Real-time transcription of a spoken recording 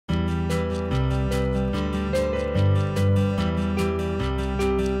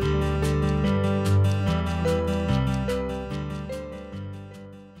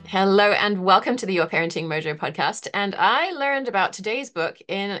Hello and welcome to the Your Parenting Mojo podcast. And I learned about today's book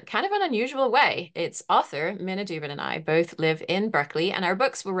in kind of an unusual way. Its author, Minna Dubin and I both live in Berkeley, and our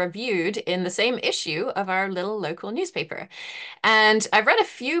books were reviewed in the same issue of our little local newspaper. And I've read a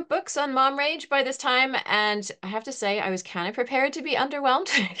few books on mom rage by this time, and I have to say I was kind of prepared to be underwhelmed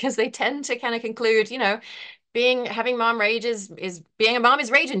because they tend to kind of conclude, being having mom rage is being a mom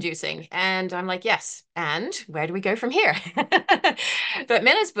is rage inducing. And I'm like, yes, and where do we go from here? But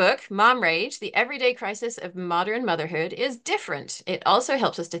Minna's book, Mom Rage, The Everyday Crisis of Modern Motherhood, is different. It also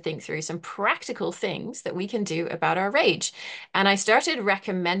helps us to think through some practical things that we can do about our rage. And I started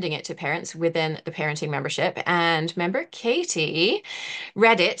recommending it to parents within the parenting membership. And member Katie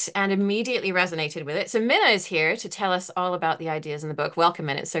read it and immediately resonated with it. So Minna is here to tell us all about the ideas in the book. Welcome,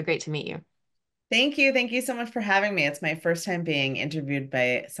 Minna. It's so great to meet you. Thank you. Thank you so much for having me. It's my first time being interviewed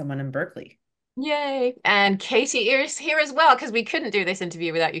by someone in Berkeley. Yay. And Katie is here as well, because we couldn't do this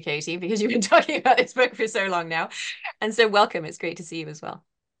interview without you, Katie, because you've been talking about this book for so long now. And so welcome. It's great to see you as well.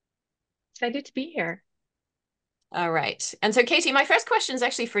 Excited to be here. All right. And so, Katie, my first question is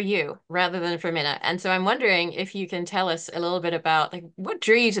actually for you rather than for Minna. And so I'm wondering if you can tell us a little bit about like what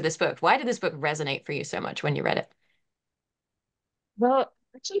drew you to this book? Why did this book resonate for you so much when you read it? Well,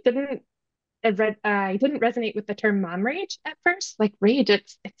 actually I didn't resonate with the term mom rage at first. Like rage,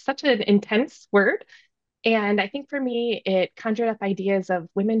 it's such an intense word. And I think for me, it conjured up ideas of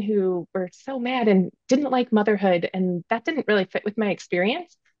women who were so mad and didn't like motherhood, and that didn't really fit with my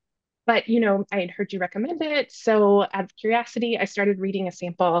experience. But I had heard you recommend it, so out of curiosity, I started reading a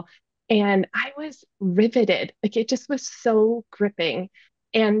sample, and I was riveted. Like it just was so gripping.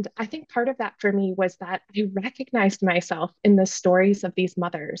 And I think part of that for me was that I recognized myself in the stories of these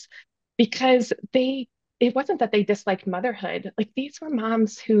mothers because it wasn't that they disliked motherhood. Like these were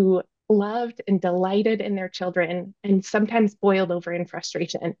moms who loved and delighted in their children and sometimes boiled over in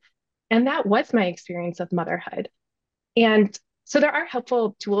frustration. And that was my experience of motherhood. And so there are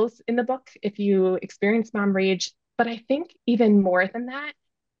helpful tools in the book if you experience mom rage. But I think even more than that,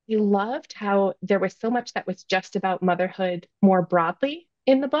 I loved how there was so much that was just about motherhood more broadly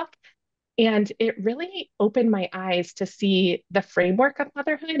in the book. And it really opened my eyes to see the framework of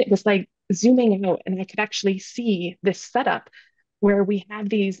motherhood. It was like zooming out, and I could actually see this setup where we have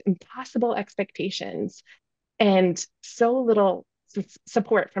these impossible expectations and so little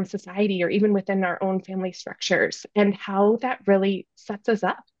support from society or even within our own family structures, and how that really sets us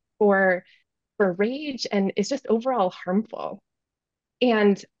up for rage and is just overall harmful.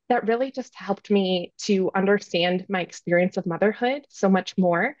 And that really just helped me to understand my experience of motherhood so much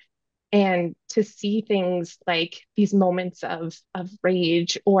more and to see things like these moments of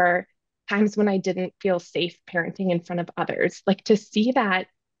rage or times when I didn't feel safe parenting in front of others, like to see that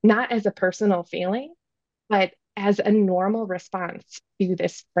not as a personal failing, but as a normal response to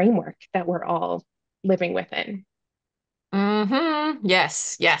this framework that we're all living within.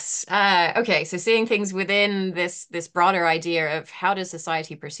 Yes, yes. Okay, so seeing things within this broader idea of how does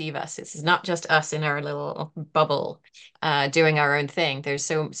society perceive us? It's not just us in our little bubble doing our own thing. There's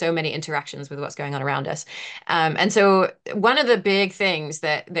so many interactions with what's going on around us. And so one of the big things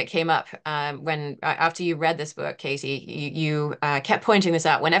that came up when after you read this book, Katie, you kept pointing this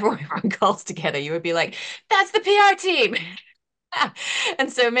out whenever we were on calls together. You would be like, "That's the PR team."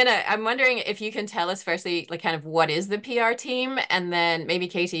 And so, Minna, I'm wondering if you can tell us firstly, like kind of what is the PR team, and then maybe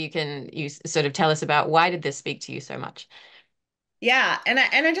Katie, you sort of tell us about why did this speak to you so much? Yeah, and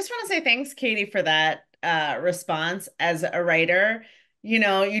I just want to say thanks, Katie, for that response. As a writer,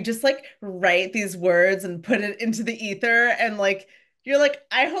 you just like write these words and put it into the ether, and like you're like,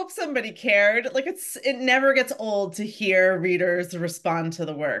 I hope somebody cared. Like it never gets old to hear readers respond to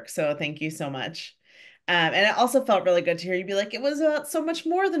the work. So thank you so much. And it also felt really good to hear you be like, it was about so much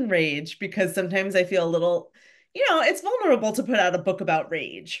more than rage, because sometimes I feel a little, it's vulnerable to put out a book about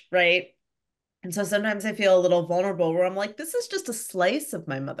rage, right? And so sometimes I feel a little vulnerable where I'm like, this is just a slice of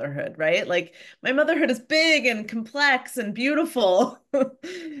my motherhood, right? Like my motherhood is big and complex and beautiful.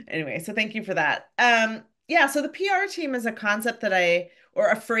 Anyway, so thank you for that. Yeah, so the PR team is a concept or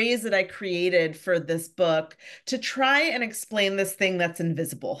a phrase that I created for this book to try and explain this thing that's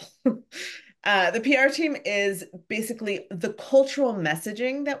invisible. The PR team is basically the cultural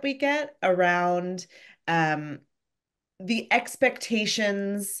messaging that we get around um, the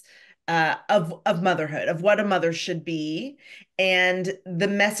expectations of motherhood, of what a mother should be, and the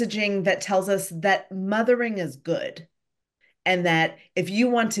messaging that tells us that mothering is good. And that if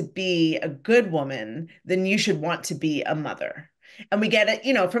you want to be a good woman, then you should want to be a mother. And we get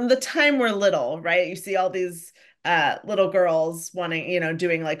it, from the time we're little, right? You see all these little girls wanting,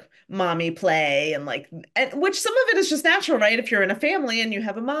 doing like mommy play and like, and which some of it is just natural, right? If you're in a family and you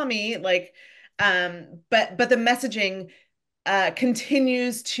have a mommy, like, but the messaging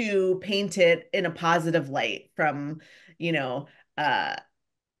continues to paint it in a positive light from, you know, uh,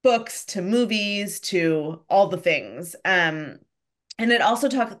 books to movies to all the things. And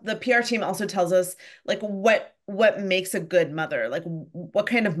the PR team also tells us like what makes a good mother, like what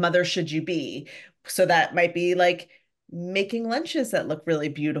kind of mother should you be. So that might be like making lunches that look really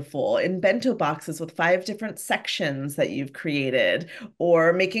beautiful in bento boxes with 5 different sections that you've created,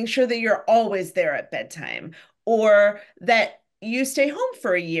 or making sure that you're always there at bedtime, or that you stay home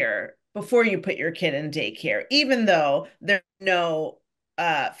for a year before you put your kid in daycare, even though there's no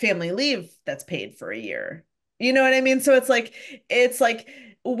family leave that's paid for a year. You know what I mean? So it's like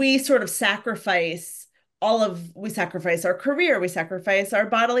we sort of we sacrifice our career, we sacrifice our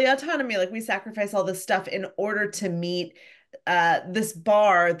bodily autonomy, like we sacrifice all this stuff in order to meet this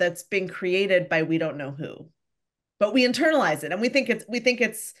bar that's been created by we don't know who. But we internalize it and we think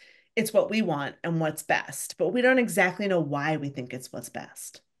it's what we want and what's best, but we don't exactly know why we think it's what's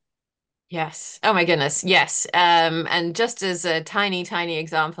best. Yes. Oh my goodness. Yes. And just as a tiny, tiny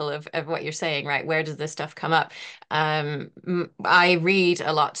example of what you're saying, right? Where does this stuff come up? I read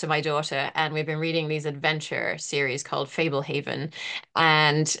a lot to my daughter, and we've been reading these adventure series called Fable Haven.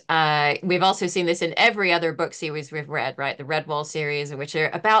 And we've also seen this in every other book series we've read, right? The Redwall series, which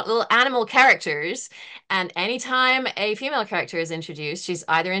are about little animal characters. And anytime a female character is introduced, she's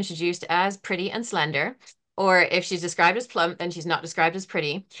either introduced as pretty and slender, or if she's described as plump, then she's not described as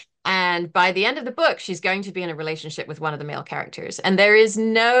pretty. And by the end of the book, she's going to be in a relationship with one of the male characters. And there is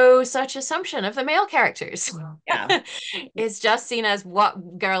no such assumption of the male characters. Yeah. It's just seen as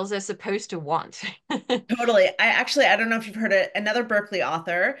what girls are supposed to want. Totally. I don't know if you've heard it. Another Berkeley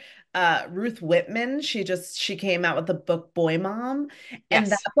author, Ruth Whitman, she came out with the book Boy Mom, and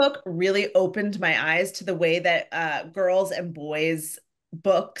that Yes. book really opened my eyes to the way that girls and boys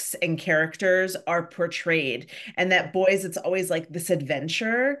books and characters are portrayed, and that boys it's always like this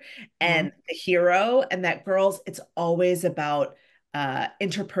adventure and Mhm. the hero, and that girls it's always about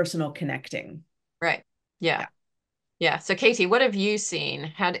interpersonal connecting. Right. Yeah. Yeah. Yeah. So, Katie, what have you seen?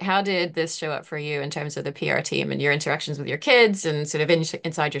 How did this show up for you in terms of the PR team and your interactions with your kids and sort of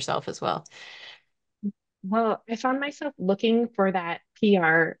inside yourself as well? Well, I found myself looking for that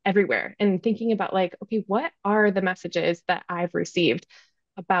PR everywhere and thinking about like, okay, what are the messages that I've received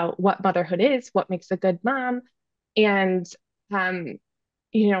about what motherhood is, what makes a good mom? And um,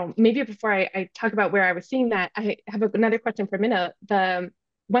 maybe before I talk about where I was seeing that, I have another question for Minna. The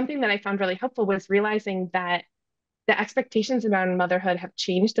one thing that I found really helpful was realizing that the expectations around motherhood have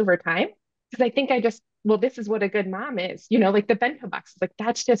changed over time. Because I think well, this is what a good mom is, like the bento box, like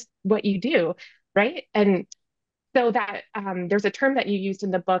that's just what you do, right? And so that there's a term that you used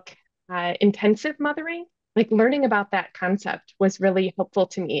in the book, intensive mothering. Like learning about that concept was really helpful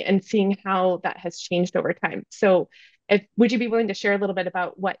to me and seeing how that has changed over time. So, would you be willing to share a little bit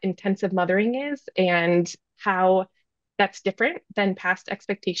about what intensive mothering is and how that's different than past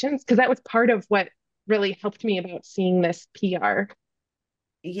expectations? Because that was part of what really helped me about seeing this PR.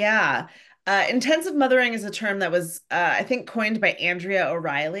 Yeah. Intensive mothering is a term that was, I think, coined by Andrea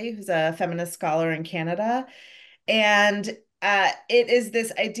O'Reilly, who's a feminist scholar in Canada. And it is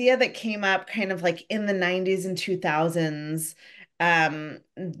this idea that came up kind of like in the 90s and 2000s,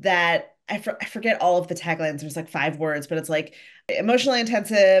 that I forget all of the taglines. There's like 5 words, but it's like emotionally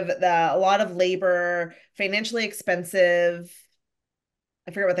intensive, a lot of labor, financially expensive.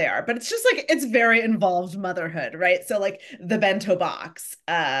 I forget what they are, but it's just like it's very involved motherhood, right? So like the bento box,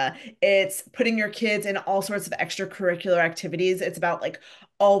 it's putting your kids in all sorts of extracurricular activities. It's about like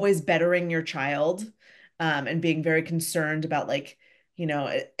always bettering your child, and being very concerned about like,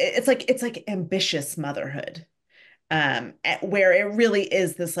 it's like ambitious motherhood, where it really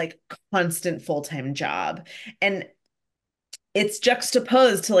is this like constant full-time job. And it's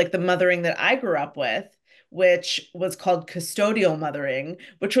juxtaposed to like the mothering that I grew up with, which was called custodial mothering,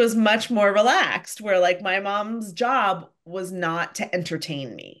 which was much more relaxed, where like my mom's job was not to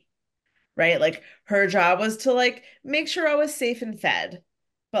entertain me, right? Like her job was to like make sure I was safe and fed.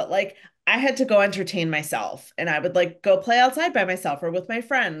 But like I had to go entertain myself and I would like go play outside by myself or with my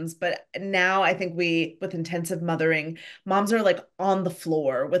friends. But now I think with intensive mothering, moms are like on the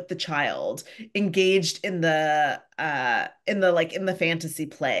floor with the child, engaged in the fantasy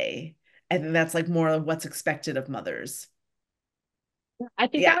play. I think that's like more of what's expected of mothers. I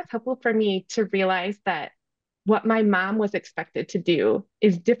think Yeah. that was helpful for me to realize that what my mom was expected to do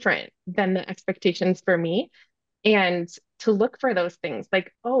is different than the expectations for me. and to look for those things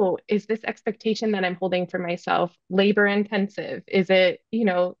like, oh, is this expectation that I'm holding for myself labor intensive? Is it,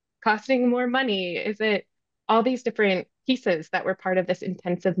 costing more money? Is it all these different pieces that were part of this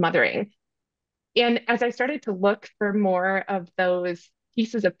intensive mothering? And as I started to look for more of those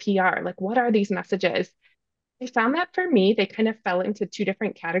pieces of PR, like what are these messages? I found that for me, they kind of fell into two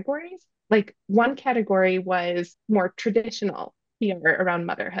different categories. Like one category was more traditional PR around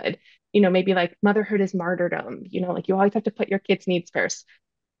motherhood, maybe like motherhood is martyrdom, like you always have to put your kids' needs first.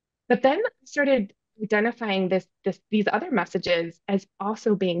 But then I started identifying these other messages as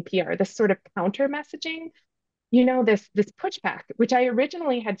also being PR, this sort of counter messaging, this pushback, which I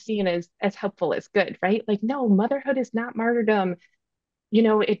originally had seen as helpful as good, right? Like, no, motherhood is not martyrdom.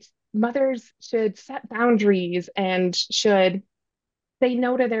 It's mothers should set boundaries and should say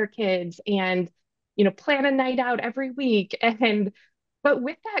no to their kids and, plan a night out every week. But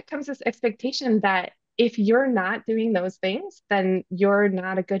with that comes this expectation that if you're not doing those things, then you're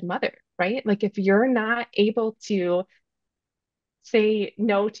not a good mother, right? Like if you're not able to say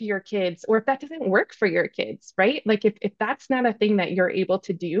no to your kids, or if that doesn't work for your kids, right? Like if that's not a thing that you're able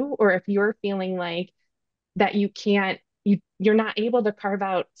to do, or if you're feeling like that you can't you're not able to carve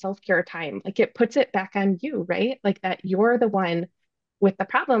out self-care time, like it puts it back on you, right? Like that you're the one with the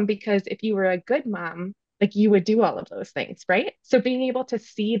problem, because if you were a good mom, like you would do all of those things, right? So being able to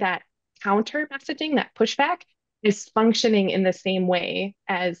see that counter messaging, that pushback is functioning in the same way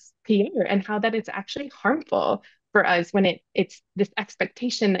as PR, and how that it's actually harmful for us when it's this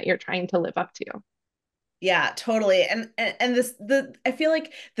expectation that you're trying to live up to. Yeah, totally. And this the I feel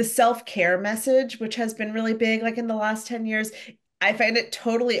like the self-care message, which has been really big like in the last 10 years, I find it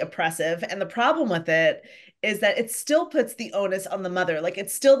totally oppressive. And the problem with it is that it still puts the onus on the mother. Like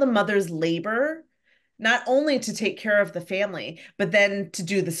it's still the mother's labor, not only to take care of the family, but then to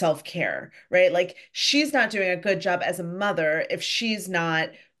do the self-care, right? Like she's not doing a good job as a mother if she's not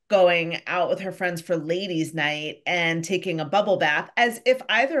going out with her friends for ladies' night and taking a bubble bath, as if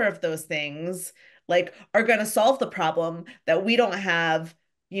either of those things like are going to solve the problem that we don't have,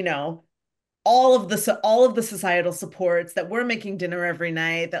 you know, all of the societal supports, that we're making dinner every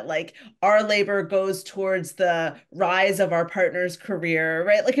night, that like our labor goes towards the rise of our partner's career,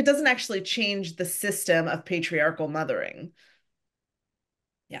 right? Like it doesn't actually change the system of patriarchal mothering.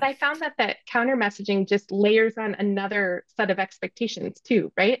 Yeah. I found that counter messaging just layers on another set of expectations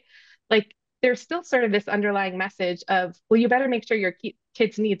too, right? Like there's still sort of this underlying message of, well, you better make sure your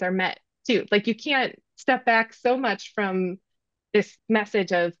kids' needs are met too. Like you can't step back so much from this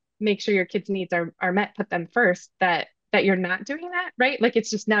message of make sure your kids' needs are met, put them first, that you're not doing that, right? Like it's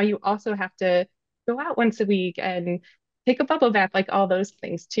just now you also have to go out once a week and take a bubble bath, like all those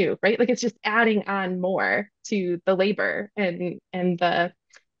things too, right? Like it's just adding on more to the labor and the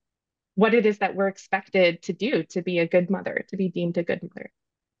what it is that we're expected to do to be a good mother, to be deemed a good mother.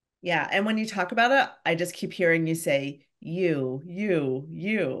 Yeah. And when you talk about it, I just keep hearing you say, you.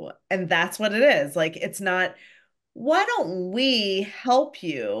 And that's what it is. Like, it's not, why don't we help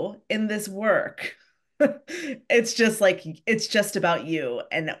you in this work? It's just like, it's just about you.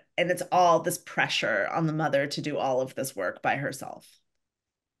 And it's all this pressure on the mother to do all of this work by herself.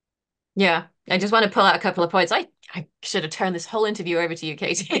 Yeah, I just want to pull out a couple of points. I should have turned this whole interview over to you,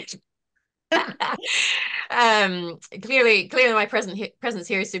 Katie. Clearly, my presence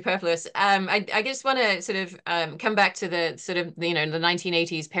here is superfluous. I just want to sort of come back to the sort of the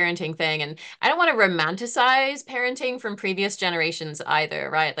 1980s parenting thing, and I don't want to romanticize parenting from previous generations either,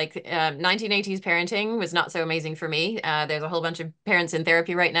 right? Like 1980s parenting was not so amazing for me. There's a whole bunch of parents in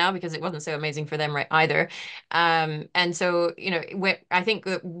therapy right now because it wasn't so amazing for them right either. And so I think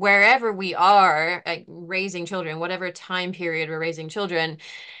that wherever we are, like, raising children, whatever time period we're raising children,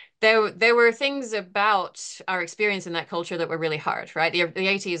 there were things about our experience in that culture that were really hard, right? The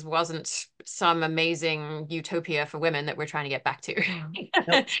 80s wasn't some amazing utopia for women that we're trying to get back to.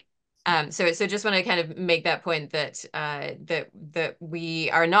 Nope. So just want to kind of make that point that that we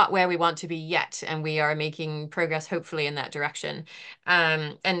are not where we want to be yet, and we are making progress, hopefully, in that direction.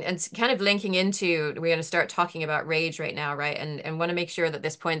 And kind of linking into, we're going to start talking about rage right now, right? And want to make sure that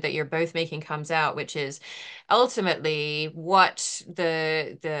this point that you're both making comes out, which is ultimately what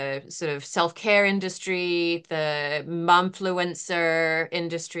the sort of self-care industry, the momfluencer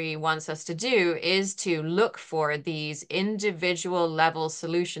industry wants us to do is to look for these individual level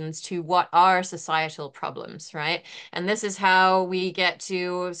solutions to what are societal problems, right? And this is how we get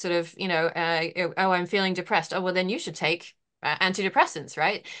to sort of, oh, I'm feeling depressed. Oh, well, then you should take antidepressants,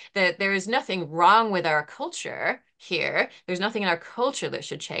 right? That there is nothing wrong with our culture here. There's nothing in our culture that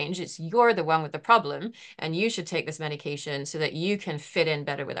should change. It's you're the one with the problem, and you should take this medication so that you can fit in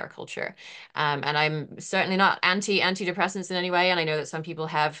better with our culture. And I'm certainly not antidepressants in any way, and I know that some people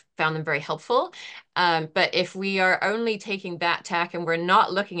have found them very helpful. But if we are only taking that tack and we're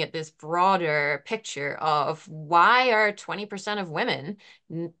not looking at this broader picture of why are 20% of women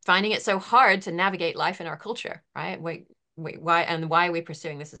finding it so hard to navigate life in our culture, right? Why and why are we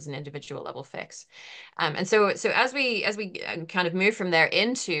pursuing this as an individual level fix? And so as we kind of move from there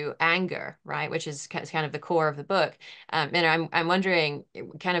into anger, right, which is kind of the core of the book, and I'm wondering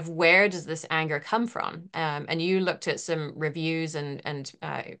kind of where does this anger come from? And you looked at some reviews and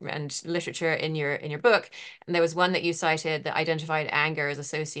literature in your book, and there was one that you cited that identified anger as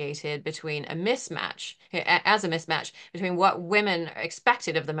associated between a mismatch as a mismatch between what women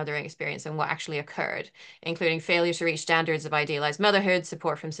expected of the mothering experience and what actually occurred, including failure to reach standards of idealized motherhood,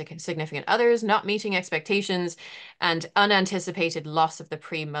 support from significant others, not meeting expectations, and unanticipated loss of the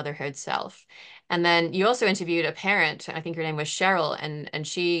pre-motherhood self. And then you also interviewed a parent, I think her name was Cheryl, and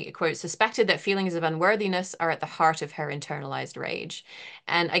she, quote, suspected that feelings of unworthiness are at the heart of her internalized rage.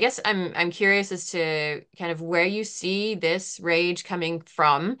 And I guess I'm curious as to kind of where you see this rage coming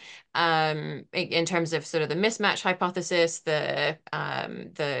from, in terms of sort of the mismatch hypothesis, the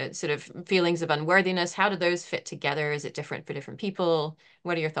sort of feelings of unworthiness. How do those fit together? Is it different for different people?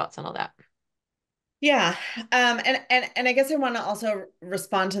 What are your thoughts on all that? Yeah. And I guess I want to also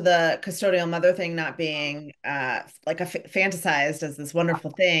respond to the custodial mother thing not being like a fantasized as this wonderful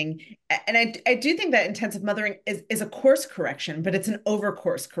thing. And I do think that intensive mothering is a course correction, but it's an over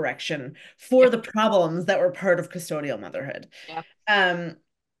course correction Yeah, for the problems that were part of custodial motherhood. yeah. Um,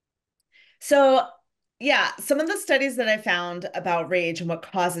 so, yeah, some of the studies that I found about rage and what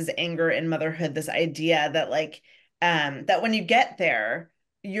causes anger in motherhood, this idea that that when you get there,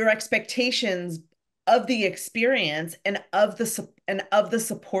 your expectations of the experience and of the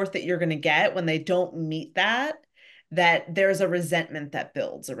support that you're going to get when they don't meet that, that there's a resentment that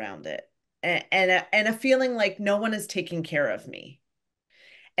builds around it, and a feeling like no one is taking care of me.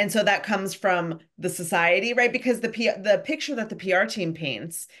 And so that comes from the society, right? Because the picture that the PR team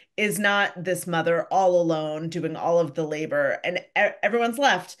paints is not this mother all alone doing all of the labor and everyone's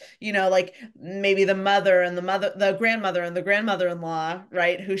left, like maybe the grandmother and the grandmother-in-law,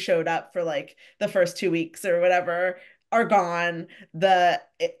 right, who showed up for like the first 2 weeks or whatever, are gone.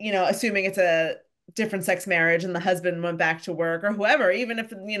 Assuming it's a different sex marriage and the husband went back to work or whoever, even if,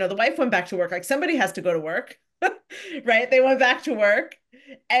 the wife went back to work, like somebody has to go to work, right? They went back to work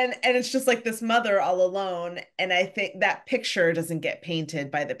and it's just like this mother all alone, and I think that picture doesn't get painted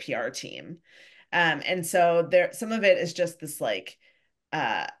by the PR team. And so there some of it is just this like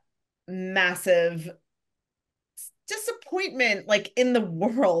uh massive disappointment, like in the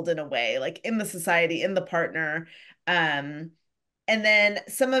world, in a way, like in the society, in the partner. And then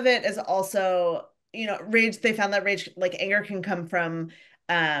some of it is also, rage. They found that rage, like anger, can come from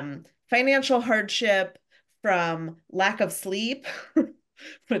financial hardship, from lack of sleep,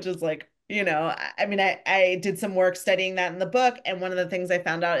 which is like, I mean, I did some work studying that in the book. And one of the things I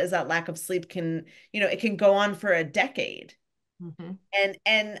found out is that lack of sleep can, it can go on for a decade. Mm-hmm.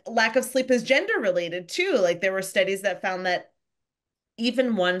 And lack of sleep is gender related too. Like there were studies that found that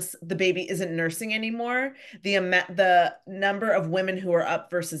even once the baby isn't nursing anymore, the number of women who are up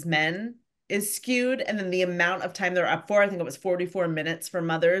versus men is skewed, and then the amount of time they're up for, I think it was 44 minutes for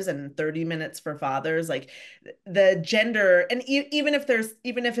mothers and 30 minutes for fathers. Like the gender, and even if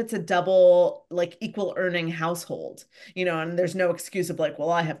it's a double, like equal earning household, and there's no excuse of like, well,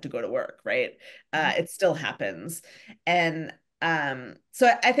 I have to go to work, right? It still happens. And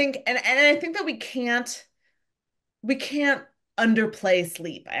so I think, and I think that we can't underplay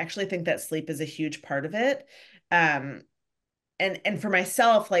sleep. I actually think that sleep is a huge part of it. Um, and for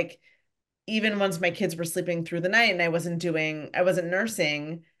myself, like even once my kids were sleeping through the night and I wasn't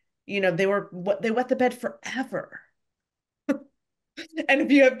nursing, they wet the bed forever. And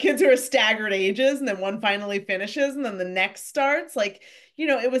if you have kids who are staggered ages and then one finally finishes and then the next starts, like,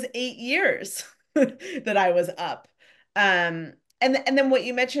 it was 8 years that I was up. And then what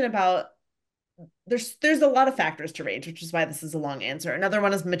you mentioned about there's a lot of factors to rage, which is why this is a long answer. Another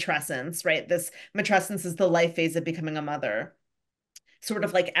one is matrescence, right? This matrescence is the life phase of becoming a mother, sort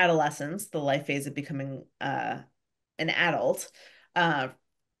of like adolescence, the life phase of becoming an adult. Uh,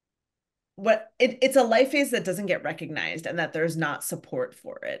 it's a life phase that doesn't get recognized and that there's not support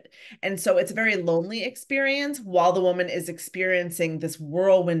for it. And so it's a very lonely experience while the woman is experiencing this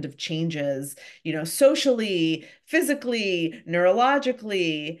whirlwind of changes, socially, physically,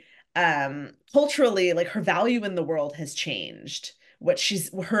 neurologically. culturally, like her value in the world has changed, what she's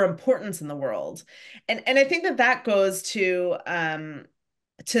her importance in the world. And I think that that goes to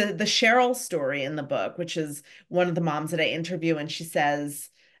the Cheryl story in the book, which is one of the moms that I interview, and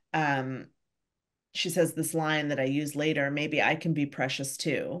um, she says this line that I use later, maybe I can be precious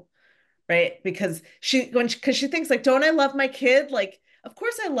too, right? Because because she thinks like, don't I love my kid? Like, of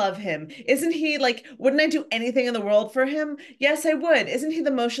course I love him. Isn't he like, wouldn't I do anything in the world for him? Yes, I would. Isn't he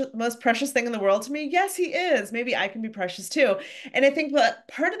the most precious thing in the world to me? Yes, he is. Maybe I can be precious too. And I think that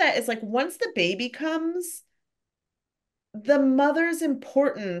part of that is like once the baby comes, the mother's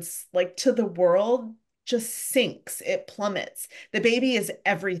importance like to the world just sinks. It plummets. The baby is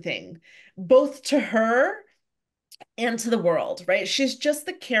everything, both to her and to the world, right? She's just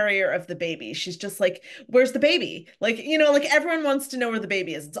the carrier of the baby. She's just like, where's the baby? Like, like everyone wants to know where the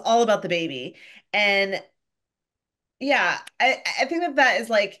baby is. It's all about the baby. And yeah, I think that that is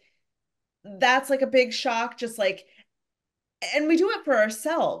like, that's like a big shock, just like, and we do it for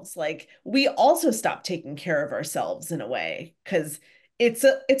ourselves. Like, we also stop taking care of ourselves in a way because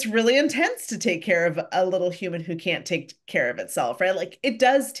it's really intense to take care of a little human who can't take care of itself, right? Like, it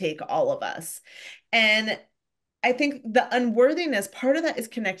does take all of us. And I think the unworthiness, part of that is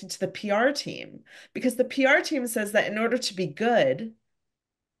connected to the PR team because the PR team says that in order to be good,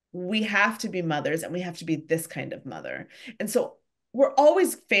 we have to be mothers and we have to be this kind of mother. And so we're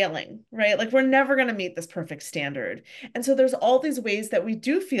always failing, right? Like we're never going to meet this perfect standard. And so there's all these ways that we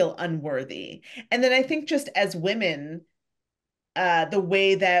do feel unworthy. And then I think just as women, the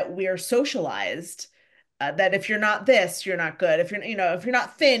way that we are socialized, that if you're not this, you're not good. If if you're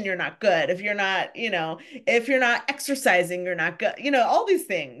not thin, you're not good. If you're not, if you're not exercising, you're not good. All these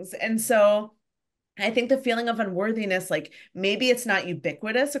things. And so I think the feeling of unworthiness, like maybe it's not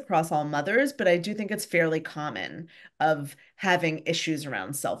ubiquitous across all mothers, but I do think it's fairly common of having issues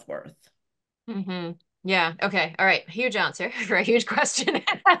around self-worth. Mm-hmm. Yeah. Okay. All right. Huge answer for a huge question.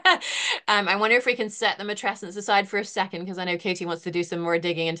 I wonder if we can set the matrescence aside for a second because I know Katie wants to do some more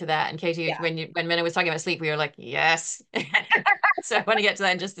digging into that. And Katie, Yeah. when Minna was talking about sleep, we were like, yes. So I want to get to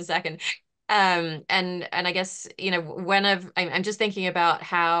that in just a second. And I guess I'm just thinking about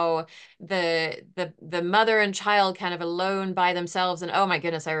how the mother and child kind of alone by themselves, and oh my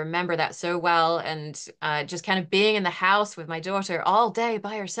goodness, I remember that so well, and just kind of being in the house with my daughter all day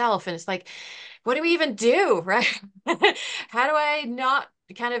by herself, and it's like, what do we even do, right? How do I not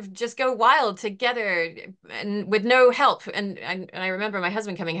kind of just go wild together and with no help? And I remember my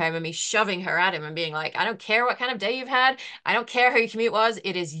husband coming home and me shoving her at him and being like, I don't care what kind of day you've had. I don't care how your commute was.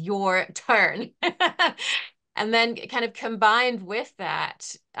 It is your turn. And then kind of combined with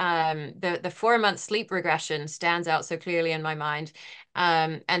that, the 4 month sleep regression stands out so clearly in my mind.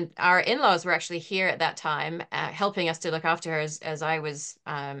 And our in-laws were actually here at that time, helping us to look after her as I was,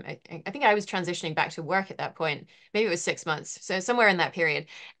 I think I was transitioning back to work at that point. Maybe it was 6 months, so somewhere in that period.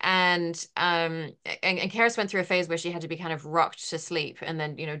 And Karis went through a phase where she had to be kind of rocked to sleep and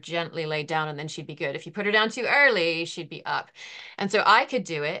then, gently laid down and then she'd be good. If you put her down too early, she'd be up. And so I could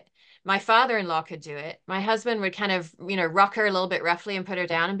do it. My father-in-law could do it. My husband would kind of, rock her a little bit roughly and put her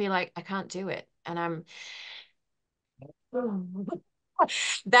down and be like, I can't do it. And I'm,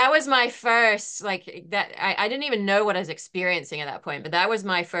 that was my first, like that. I didn't even know what I was experiencing at that point, but that was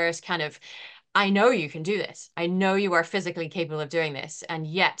my first kind of, I know you can do this. I know you are physically capable of doing this. And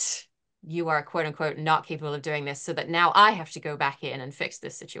yet you are quote unquote not capable of doing this, so that now I have to go back in and fix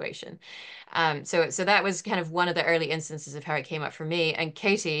this situation. So that was kind of one of the early instances of how it came up for me. And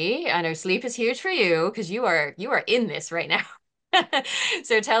Katie, I know sleep is huge for you because you are in this right now.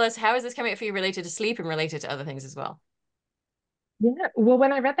 So tell us, how is this coming up for you related to sleep and related to other things as well? Yeah. Well,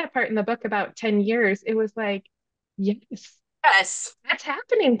 when I read that part in the book about 10 years, it was like, yes, Yes. that's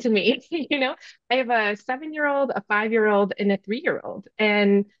happening to me. I have a 7-year old, a 5-year-old, and a 3-year old.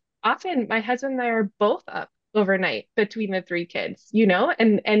 And often my husband and I are both up overnight between the three kids,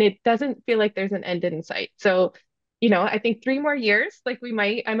 and it doesn't feel like there's an end in sight. So, I think 3 more years, like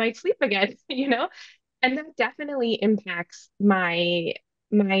I might sleep again, and that definitely impacts my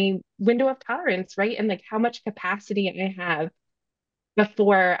window of tolerance, right? And like how much capacity I have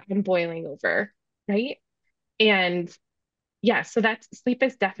before I'm boiling over, right? And yeah, so that's sleep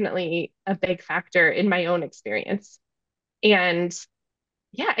is definitely a big factor in my own experience. And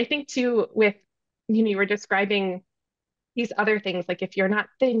yeah, I think too, with, you were describing these other things, like if you're not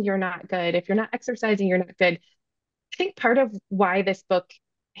thin, you're not good. If you're not exercising, you're not good. I think part of why this book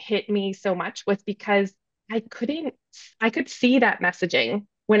hit me so much was because I couldn't, I could see that messaging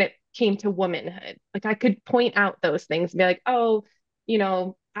when it came to womanhood. Like I could point out those things and be like, oh,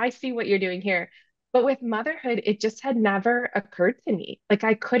 I see what you're doing here. But with motherhood, it just had never occurred to me. Like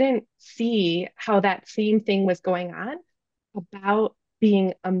I couldn't see how that same thing was going on about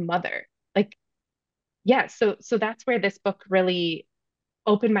being a mother. Like, yeah, so that's where this book really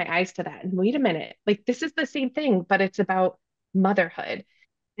opened my eyes to that. And wait a minute, like this is the same thing, but it's about motherhood.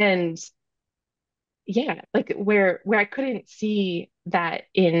 And yeah, like where I couldn't see that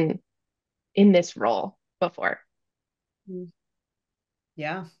in this role before. Mm.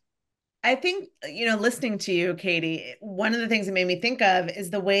 Yeah. I think, listening to you, Katie, one of the things it made me think of is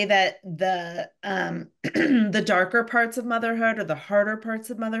the way that the the darker parts of motherhood or the harder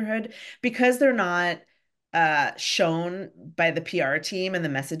parts of motherhood, because they're not shown by the PR team and the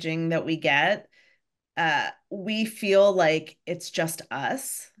messaging that we get, we feel like it's just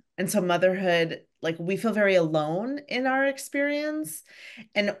us. And so motherhood, like we feel very alone in our experience.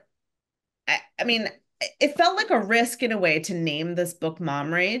 And I mean, it felt like a risk in a way to name this book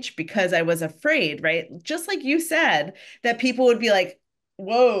Mom Rage because I was afraid, right? Just like you said, that people would be like,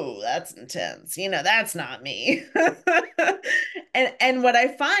 whoa, that's intense. That's not me. And what I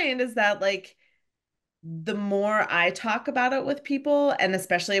find is that like the more I talk about it with people, and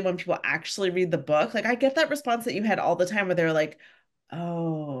especially when people actually read the book, like I get that response that you had all the time where they're like,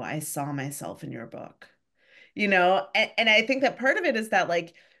 oh, I saw myself in your book. And I think that part of it is that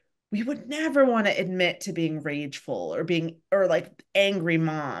like we would never want to admit to being rageful or like angry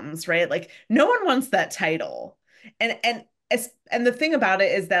moms, right? Like no one wants that title. And the thing about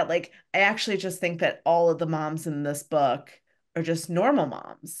it is that like I actually just think that all of the moms in this book are just normal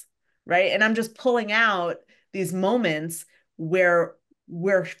moms, right? And I'm just pulling out these moments where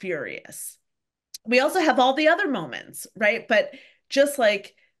we're furious. We also have all the other moments, right? But just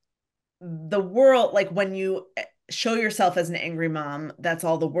like the world, like when you show yourself as an angry mom, that's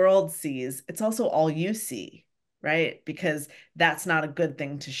all the world sees. It's also all you see, right? Because that's not a good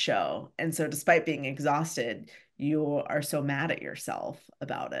thing to show. And so, despite being exhausted, you are so mad at yourself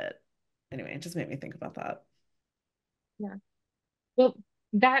about it. Anyway, it just made me think about that. Yeah. Well,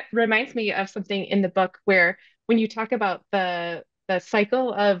 that reminds me of something in the book where when you talk about the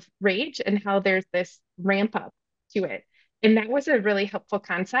cycle of rage and how there's this ramp up to it. And that was a really helpful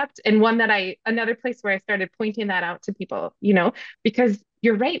concept and one that another place where I started pointing that out to people, because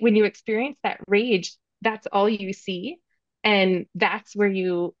you're right, when you experience that rage, that's all you see. And that's where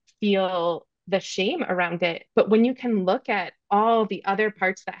you feel the shame around it. But when you can look at all the other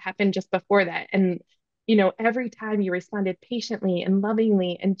parts that happened just before that and every time you responded patiently and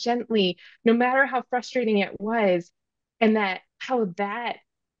lovingly and gently, no matter how frustrating it was, and that how that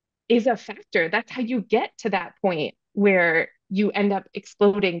is a factor. That's how you get to that point where you end up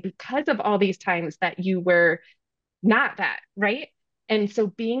exploding because of all these times that you were not that, right? And so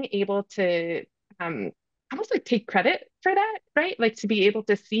being able to um, almost like take credit for that, right? Like to be able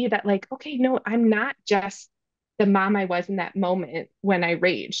to see that, like, okay, no, I'm not just the mom I was in that moment when I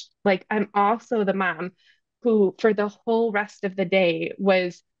raged. Like, I'm also the mom who, for the whole rest of the day,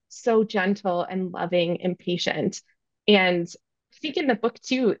 was so gentle and loving and patient. And I think in the book,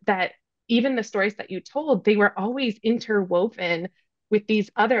 too, that even the stories that you told, they were always interwoven with these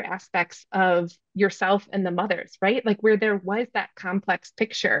other aspects of yourself and the mothers, right? Like where there was that complex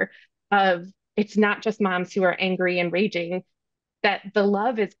picture of it's not just moms who are angry and raging, that the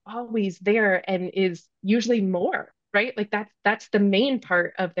love is always there and is usually more, right? Like that's the main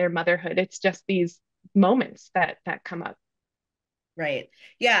part of their motherhood. It's just these moments that come up. Right.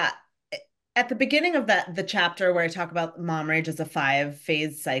 Yeah. At the beginning of the chapter where I talk about mom rage as a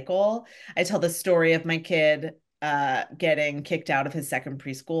 5-phase cycle, I tell the story of my kid getting kicked out of his second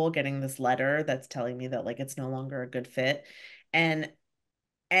preschool, getting this letter that's telling me that like it's no longer a good fit. And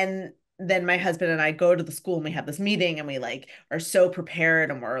and then my husband and I go to the school and we have this meeting and we like are so prepared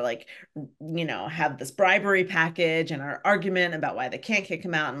and we're like, have this bribery package and our argument about why they can't kick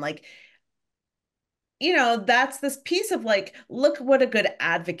him out. And like, that's this piece of like, look what a good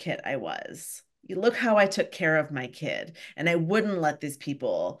advocate I was. You look how I took care of my kid. And I wouldn't let these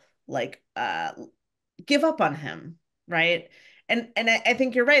people like give up on him, right? And I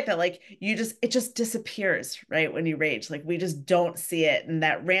think you're right that like it just disappears, right? When you rage. Like we just don't see it in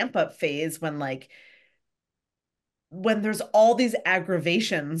that ramp up phase when there's all these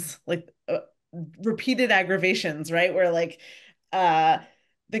aggravations, like repeated aggravations, right? Where like uh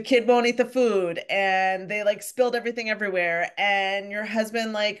the kid won't eat the food and they like spilled everything everywhere and your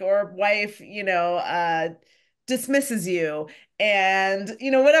husband like or wife, dismisses you and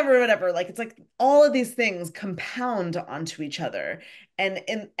whatever like it's like all of these things compound onto each other and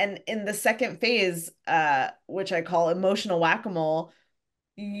in the second phase which I call emotional whack-a-mole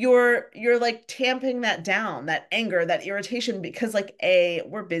you're like tamping that down, that anger, that irritation, because like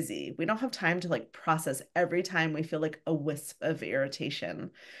we're busy. We don't have time to like process every time we feel like a wisp of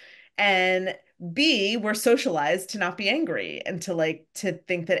irritation. And B, we're socialized to not be angry and to like to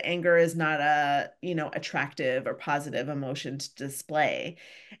think that anger is not a, attractive or positive emotion to display.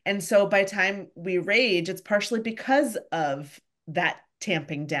 And so by the time we rage, it's partially because of that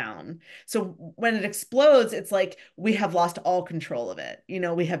tamping down. So when it explodes, it's like we have lost all control of it.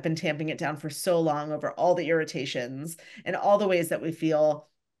 We have been tamping it down for so long over all the irritations and all the ways that we feel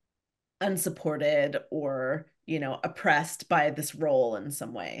unsupported or, oppressed by this role in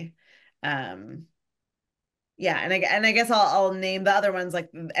some way. Um, yeah, and I guess I'll name the other ones, like,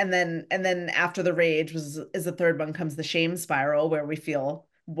 and then after the rage is the third one, comes the shame spiral, where we feel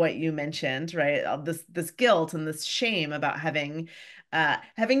what you mentioned, right? This guilt and this shame about having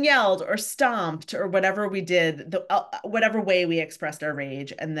yelled or stomped or whatever we did, whatever way we expressed our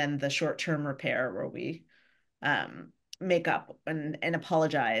rage, and then the short-term repair where we um make up and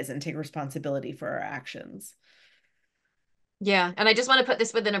apologize and take responsibility for our actions. Yeah, and I just want to put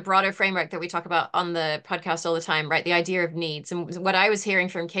this within a broader framework that we talk about on the podcast all the time, right? The idea of needs. And what I was hearing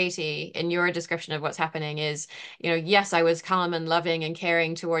from Katie in your description of what's happening is, yes, I was calm and loving and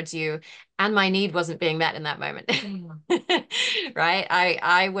caring towards you, and my need wasn't being met in that moment. Right?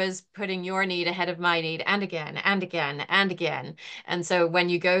 I was putting your need ahead of my need, and again and again and again. And so when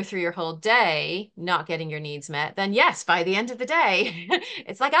you go through your whole day not getting your needs met, then yes, by the end of the day,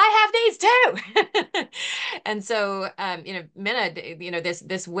 it's like I have needs too. And so, Minna,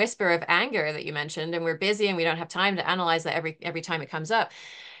 this whisper of anger that you mentioned, and we're busy and we don't have time to analyze that every time it comes up.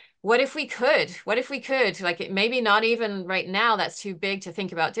 What if we could? What if we could? Like, maybe not even right now, that's too big to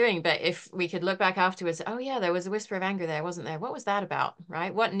think about doing, but if we could look back afterwards, oh yeah, there was a whisper of anger there, wasn't there? What was that about,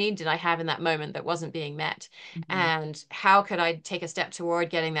 right? What need did I have in that moment that wasn't being met? Mhm. And how could I take a step toward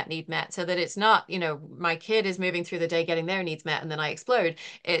getting that need met, so that it's not, my kid is moving through the day getting their needs met and then I explode.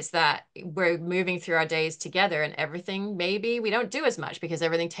 It's that we're moving through our days together, and everything, maybe we don't do as much because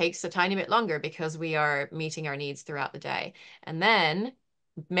everything takes a tiny bit longer because we are meeting our needs throughout the day. And then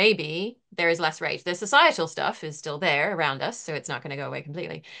maybe there is less rage. The societal stuff is still there around us, so it's not going to go away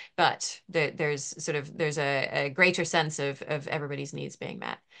completely. But there's a greater sense of everybody's needs being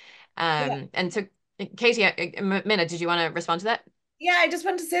met. Yeah. And so, Katie, Minna, did you want to respond to that? Yeah, I just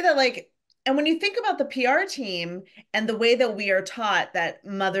wanted to say that, like, and when you think about the PR team and the way that we are taught that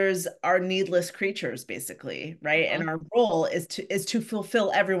mothers are needless creatures, basically, right? And Mhm. our role is to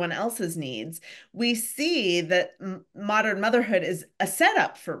fulfill everyone else's needs. We see that modern motherhood is a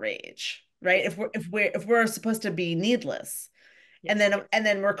setup for rage, right? If we're supposed to be needless. And Yes.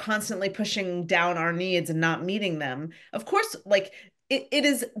 then we're constantly pushing down our needs and not meeting them. Of course, like it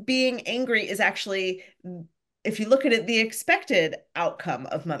is, being angry is actually, if you look at it, the expected outcome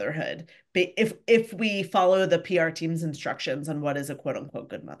of motherhood, if we follow the PR team's instructions on what is a quote unquote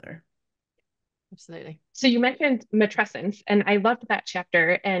good mother. Absolutely. So you mentioned matrescence, and I loved that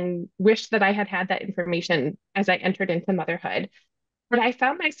chapter and wish that I had had that information as I entered into motherhood. But I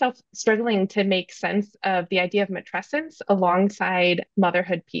found myself struggling to make sense of the idea of matrescence alongside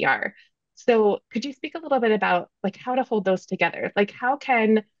motherhood PR. So could you speak a little bit about like how to hold those together? Like how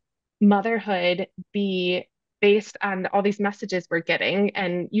can motherhood be based on all these messages we're getting,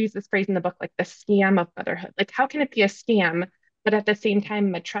 and use this phrase in the book, like the scam of motherhood? Like how can it be a scam, but at the same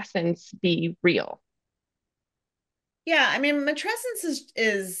time matrescence be real? Yeah, I mean, matrescence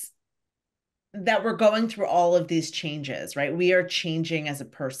is that we're going through all of these changes, right? We are changing as a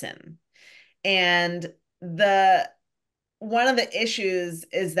person. And the one of the issues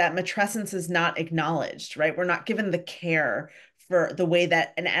is that matrescence is not acknowledged, right? We're not given the care for the way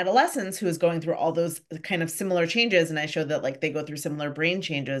that an adolescent who is going through all those kind of similar changes, and I showed that like they go through similar brain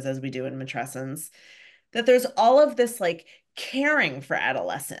changes as we do in matrescence, that there's all of this like caring for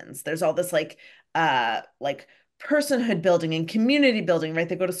adolescents. There's all this like personhood building and community building, right?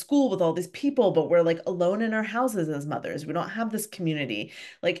 They go to school with all these people, but we're like alone in our houses as mothers. We don't have this community.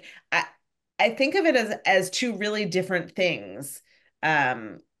 Like I think of it as two really different things.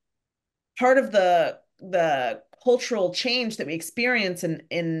 Um, Part of the cultural change that we experience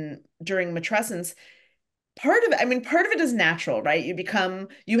in during matrescence, part of it is natural, right?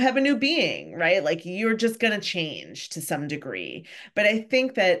 You have a new being, right? Like you're just going to change to some degree. But I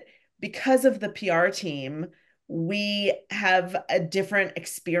think that because of the PR team, we have a different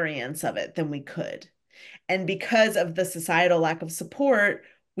experience of it than we could. And because of the societal lack of support,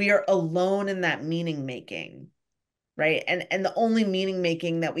 we are alone in that meaning making, right? And the only meaning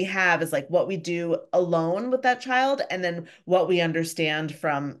making that we have is like what we do alone with that child and then what we understand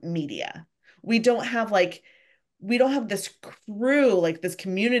from media. We don't have like we don't have this crew, like this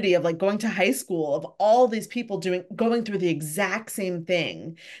community of like going to high school of all these people going through the exact same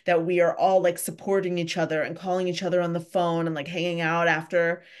thing, that we are all like supporting each other and calling each other on the phone and like hanging out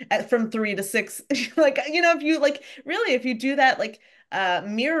after from 3 to 6. Like, if you like really, if you do that, like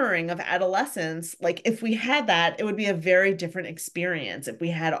mirroring of adolescence, like if we had that, it would be a very different experience if we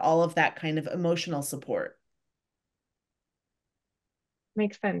had all of that kind of emotional support.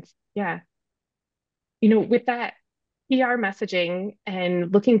 Makes sense. Yeah. With that PR messaging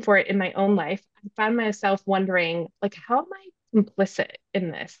and looking for it in my own life, I found myself wondering, like, how am I complicit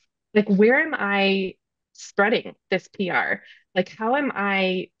in this? Like, where am I spreading this PR? Like, how am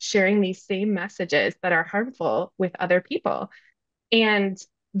I sharing these same messages that are harmful with other people? And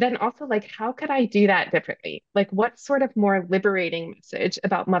then also, like, how could I do that differently? Like, what sort of more liberating message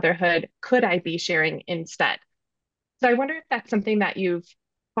about motherhood could I be sharing instead? So I wonder if that's something that you've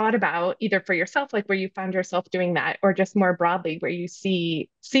thought about either for yourself, like where you found yourself doing that, or just more broadly where you see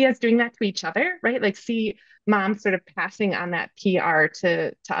us doing that to each other, right? Like see moms sort of passing on that PR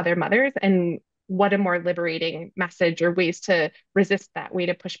to other mothers, and what a more liberating message or ways to resist that, ways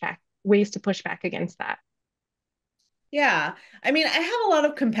to push back against that. Yeah. I mean, I have a lot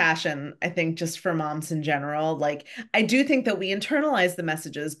of compassion, I think, just for moms in general. Like, I do think that we internalize the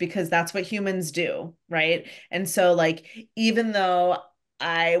messages because that's what humans do, right? And so, like, even though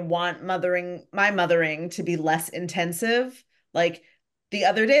I want my mothering to be less intensive, like, the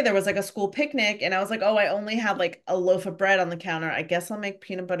other day there was like a school picnic, and I was like, oh, I only have like a loaf of bread on the counter. I guess I'll make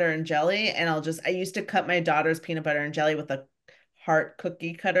peanut butter and jelly. And I used to cut my daughter's peanut butter and jelly with a heart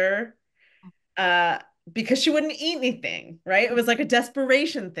cookie cutter. Uh, because she wouldn't eat anything, right? It was like a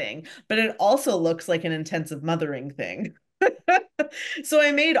desperation thing, but it also looks like an intensive mothering thing. So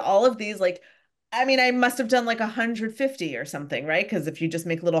I made all of these like, I mean, I must have done like 150 or something, right? Because if you just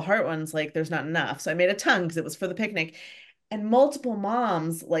make little heart ones, like there's not enough. So I made a ton because it was for the picnic. And multiple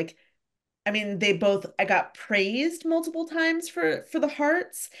moms, like, I mean, I got praised multiple times for the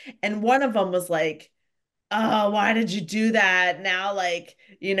hearts. And one of them was like, oh, why did you do that? Now, like,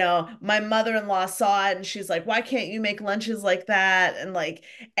 my mother-in-law saw it and she's like, why can't you make lunches like that? And like,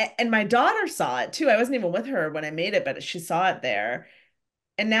 and my daughter saw it too. I wasn't even with her when I made it, but she saw it there.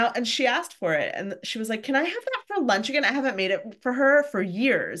 And she asked for it. And she was like, can I have that for lunch again? I haven't made it for her for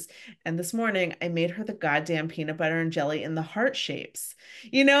years. And this morning I made her the goddamn peanut butter and jelly in the heart shapes,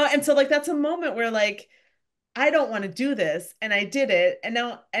 And so like, that's a moment where like, I don't want to do this. And I did it. And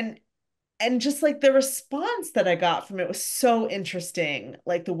now, and just like the response that I got from it was so interesting,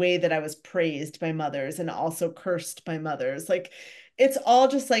 like the way that I was praised by mothers and also cursed by mothers. Like it's all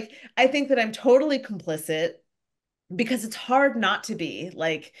just like, I think that I'm totally complicit because it's hard not to be.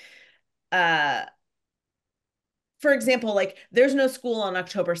 Like, uh, for example, like there's no school on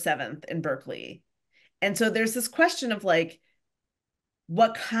October 7th in Berkeley. And so there's this question of like,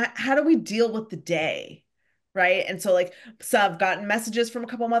 how do we deal with the day? Right. And so like, so I've gotten messages from a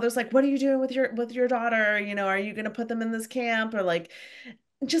couple mothers like, what are you doing with your daughter? Are you going to put them in this camp? Or like,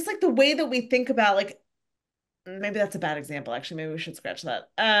 just like the way that we think about like, maybe that's a bad example. Actually, maybe we should scratch that.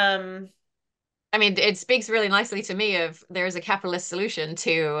 I mean, it speaks really nicely to me of there's a capitalist solution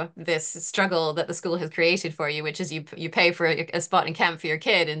to this struggle that the school has created for you, which is you pay for a spot in camp for your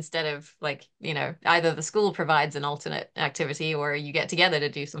kid instead of like, either the school provides an alternate activity or you get together to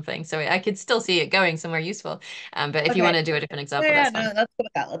do something. So I could still see it going somewhere useful. But if you want Okay. to do a different example, Yeah, that's no, fine. let's go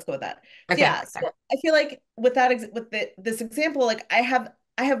with that. Let's go with that. So Okay. yeah, so I feel like with this example, like I have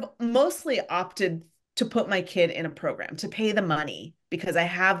mostly opted to put my kid in a program, to pay the money because I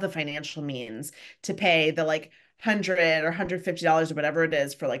have the financial means to pay the like 100 or $150 or whatever it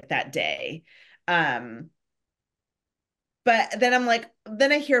is for like that day. Um, but then I'm like,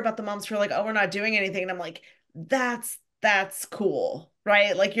 then I hear about the moms who are like, oh, we're not doing anything. And I'm like, that's cool,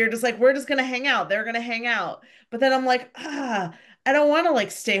 right? Like you're just like, we're just gonna hang out. They're gonna hang out. But then I'm like, I don't want to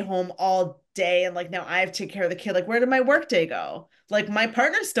like stay home all day and like now I have to take care of the kid. Like, where did my work day go? Like my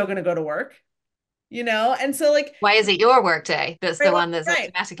partner's still gonna go to work. And so like, Why is it your work day that's right, the one that's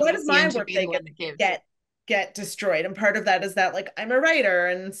right. Why automatically does my assumed to work be day the get one that gives? get get destroyed? And part of that is that like I'm a writer,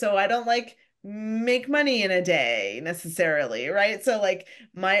 and so I don't like make money in a day necessarily, right? So like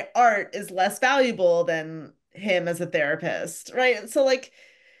my art is less valuable than him as a therapist, right? So like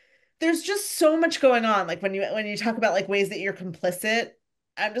there's just so much going on. Like when you talk about like ways that you're complicit,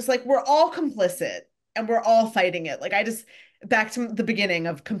 I'm just like we're all complicit and we're all fighting it. Like I just back to the beginning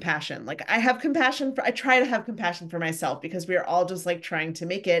of compassion. Like I try to have compassion for myself because we are all just like trying to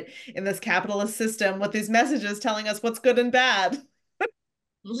make it in this capitalist system with these messages telling us what's good and bad.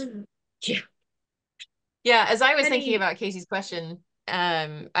 Yeah. Yeah, as I was thinking Any, about Casey's question,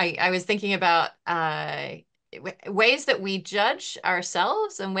 I was thinking about ways that we judge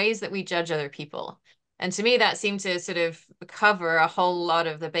ourselves and ways that we judge other people. And to me, that seemed to sort of cover a whole lot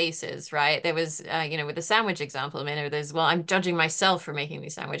of the bases, right? There was, with the sandwich example, I mean, there's, well, I'm judging myself for making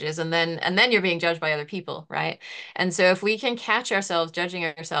these sandwiches, and then you're being judged by other people, right? And so if we can catch ourselves judging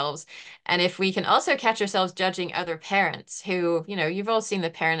ourselves, and if we can also catch ourselves judging other parents who, you've all seen the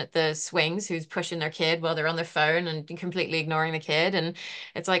parent at the swings who's pushing their kid while they're on their phone and completely ignoring the kid, and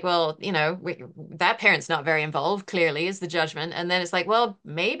it's like, well, that parent's not very involved, clearly, is the judgment. And then it's like, well,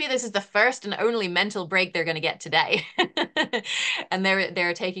 maybe this is the first and only mental break they're going to get today. And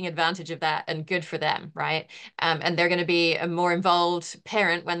they're taking advantage of that, and good for them, right? And they're going to be a more involved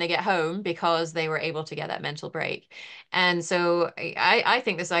parent when they get home because they were able to get that mental break. And so I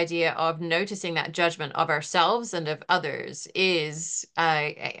think this idea of noticing that judgment of ourselves and of others is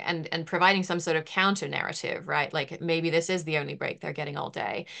and providing some sort of counter narrative, right? Like maybe this is the only break they're getting all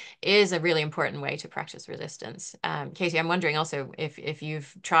day, is a really important way to practice resistance. Katie, I'm wondering also if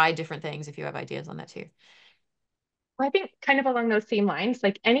you've tried different things, if you have ideas on that too. Well, I think kind of along those same lines,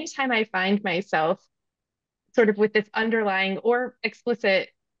 like anytime I find myself sort of with this underlying or explicit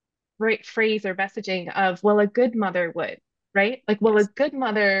right phrase or messaging of, well, a good mother would, right? Like, well, a Yes. good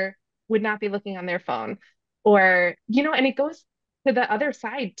mother would not be looking on their phone. Or, and it goes to the other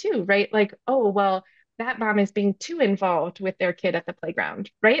side too, right? Like, oh, well, that mom is being too involved with their kid at the playground,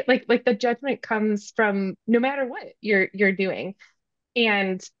 right? Like the judgment comes from no matter what you're doing.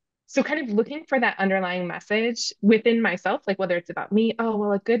 And so kind of looking for that underlying message within myself, like whether it's about me, oh,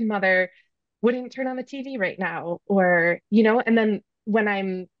 well, a good mother wouldn't turn on the TV right now, or, and then when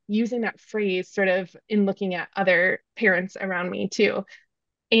I'm using that phrase sort of in looking at other parents around me too.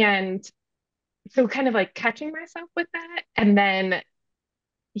 And so kind of like catching myself with that. And then,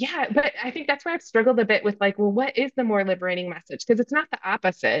 yeah, but I think that's where I've struggled a bit with like, well, what is the more liberating message? Because it's not the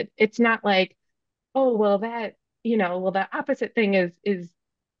opposite. It's not like, oh, well, well, the opposite thing is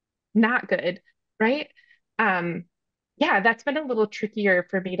not good, right? Um, yeah, that's been a little trickier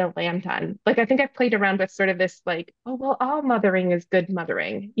for me to land on. Like, I think I've played around with sort of this, like, oh, well, all mothering is good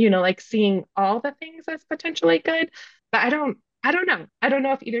mothering, like seeing all the things as potentially good. But I don't know. I don't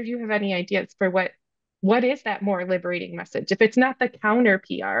know if either of you have any ideas for what is that more liberating message? If it's not the counter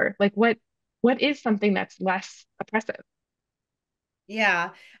PR, like what is something that's less oppressive? Yeah.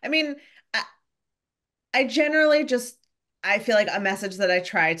 I mean, I, I generally just I feel like a message that I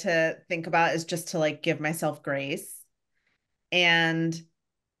try to think about is just to like give myself grace. And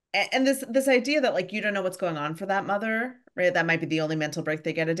and this idea that like you don't know what's going on for that mother, right? That might be the only mental break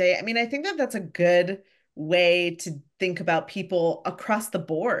they get a day. I mean, I think that that's a good way to think about people across the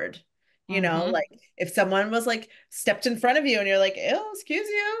board. Mm-hmm. Like if someone was like stepped in front of you and you're like, "Oh, excuse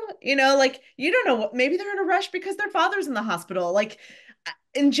you," like you don't know what, maybe they're in a rush because their father's in the hospital. Like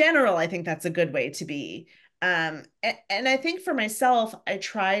in general, I think that's a good way to be. And I think for myself, I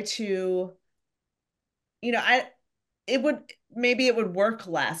try to, I it would maybe it would work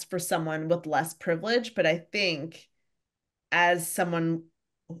less for someone with less privilege, but I think as someone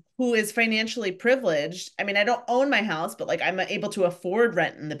who is financially privileged, I mean, I don't own my house, but like I'm able to afford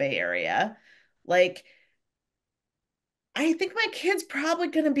rent in the Bay Area. Like I think my kid's probably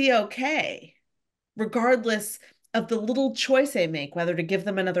going to be okay, regardless of the little choice I make, whether to give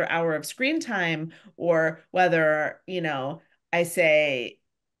them another hour of screen time or whether, I say,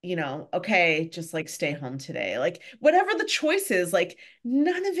 okay, just like stay home today. Like whatever the choice is, like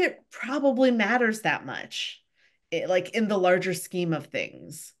none of it probably matters that much, like in the larger scheme of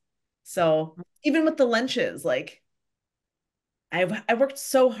things. So even with the lunches, like I worked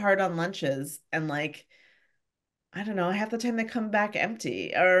so hard on lunches and like I don't know, half the time they come back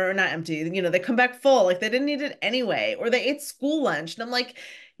empty or not empty, they come back full, like they didn't eat it anyway, or they ate school lunch. And I'm like,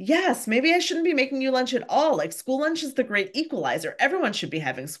 yes, maybe I shouldn't be making you lunch at all. Like school lunch is the great equalizer. Everyone should be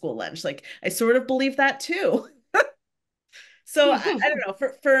having school lunch. Like I sort of believe that too. So I don't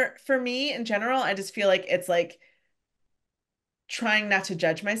know, for me in general, I just feel like it's like trying not to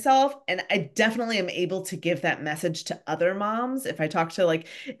judge myself, and I definitely am able to give that message to other moms if I talk to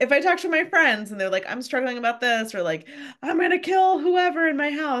my friends and they're like I'm struggling about this or like I'm gonna kill whoever in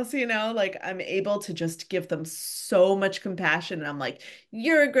my house, like I'm able to just give them so much compassion, and I'm like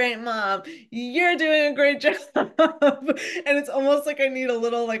you're a great mom, you're doing a great job. And it's almost like I need a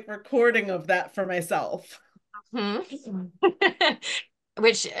little like recording of that for myself. Hmm.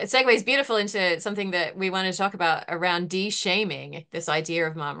 which segues beautiful into something that we want to talk about around de-shaming this idea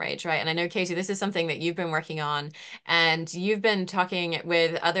of mom rage, right? And I know, Katie, this is something that you've been working on, and you've been talking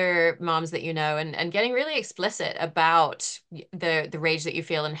with other moms that you know, and getting really explicit about the rage that you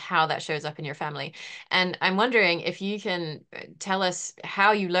feel and how that shows up in your family. And I'm wondering if you can tell us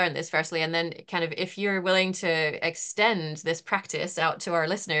how you learned this firstly, and then kind of if you're willing to extend this practice out to our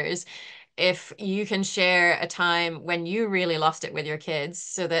listeners, if you can share a time when you really lost it with your kids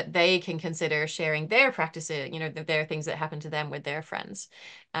so that they can consider sharing their practices, their things that happen to them with their friends.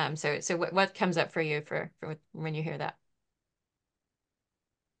 So what comes up for you for when you hear that?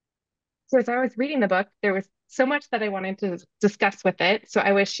 So as I was reading the book, there was so much that I wanted to discuss with it. So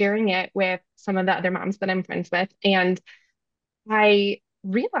I was sharing it with some of the other moms that I'm friends with. And I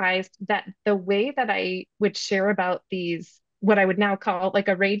realized that the way that I would share about these, what I would now call like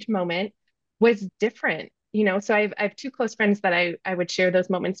a rage moment, was different. So I have two close friends that I would share those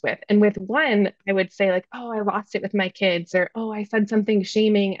moments with. And with one, I would say, like, oh, I lost it with my kids, or oh, I said something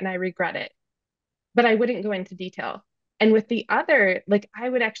shaming and I regret it. But I wouldn't go into detail. And with the other, like, I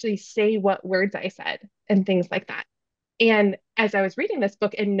would actually say what words I said and things like that. And as I was reading this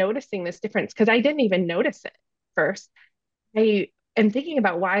book and noticing this difference, because I didn't even notice it first, I am thinking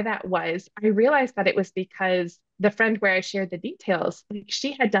about why that was. I realized that it was because the friend where I shared the details, like,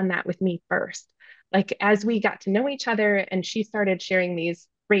 she had done that with me first. Like, as we got to know each other and she started sharing these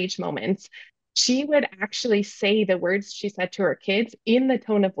rage moments, she would actually say the words she said to her kids in the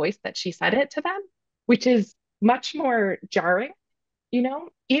tone of voice that she said it to them, which is much more jarring,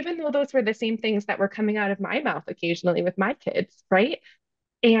 even though those were the same things that were coming out of my mouth occasionally with my kids, right?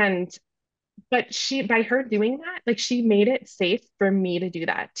 And but by her doing that, like, she made it safe for me to do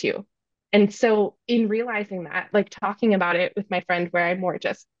that too. And so in realizing that, like, talking about it with my friend where I more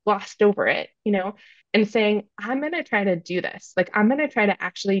just glossed over it, and saying, I'm going to try to do this. Like, I'm going to try to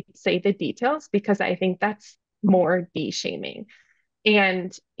actually say the details because I think that's more de-shaming.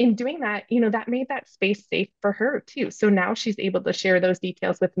 And in doing that, that made that space safe for her too. So now she's able to share those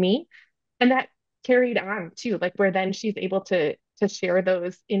details with me. And that carried on too, like, where then she's able to share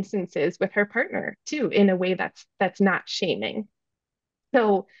those instances with her partner too in a way that's not shaming.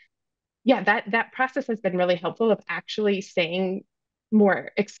 So yeah, that process has been really helpful of actually saying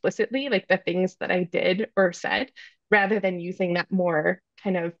more explicitly like the things that I did or said, rather than using that more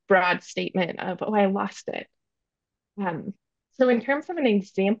kind of broad statement of, oh, I lost it. Um, so in terms of an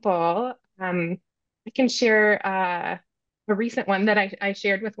example, I can share a recent one that I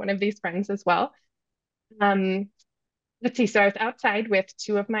shared with one of these friends as well. Um, let's see. So I was outside with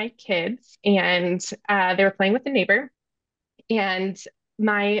two of my kids, and they were playing with the neighbor. And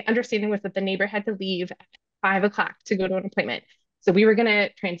my understanding was that the neighbor had to leave at 5 o'clock to go to an appointment. So we were going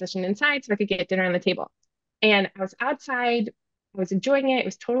to transition inside so I could get dinner on the table. And I was outside, I was enjoying it. It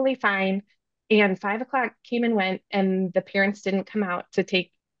was totally fine. And 5 o'clock came and went, and the parents didn't come out to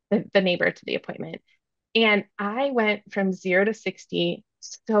take the neighbor to the appointment. And I went from 0 to 60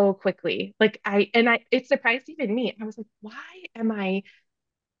 so quickly. It surprised even me. I was like, why am I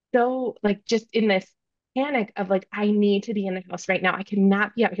so, like, just in this panic of, like, I need to be in the house right now. I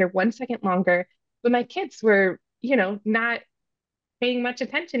cannot be out here 1 second longer. But my kids were, not paying much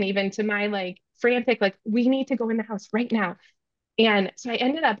attention even to my like frantic, like, we need to go in the house right now. And so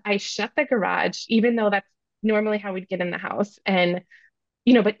I shut the garage, even though that's normally how we'd get in the house. And,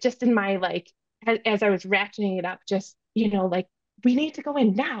 but just in my like, as I was ratcheting it up, just, like, we need to go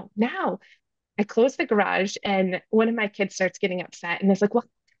in now, now. I close the garage, and one of my kids starts getting upset and is like, well, can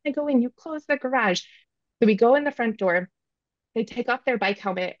I go in? You close the garage. So we go in the front door. They take off their bike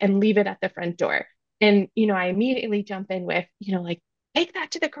helmet and leave it at the front door. And, I immediately jump in with, like, take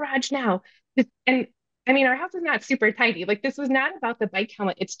that to the garage now. And I mean, our house is not super tidy. Like, this was not about the bike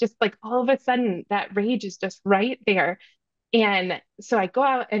helmet. It's just like all of a sudden that rage is just right there. And so I go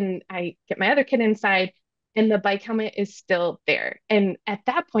out and I get my other kid inside, and the bike helmet is still there. And at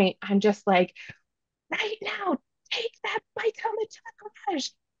that point, I'm just like, right now, take that bike helmet to the garage.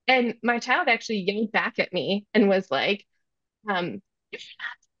 And my child actually yelled back at me and was like, you're not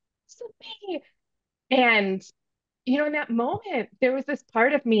supposed to be. And, in that moment, there was this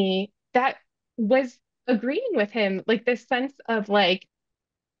part of me that was agreeing with him, like this sense of like,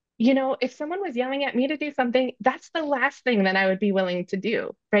 if someone was yelling at me to do something, that's the last thing that I would be willing to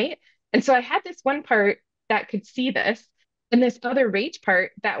do. Right. And so I had this one part that could see this, and this other rage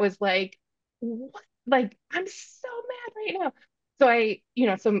part that was like, what? Like, I'm so mad right now.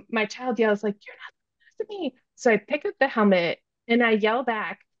 So my child yells, like, you're not supposed to be. So I pick up the helmet and I yell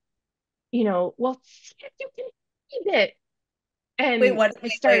back, well, see if you can read it. Wait, And what? I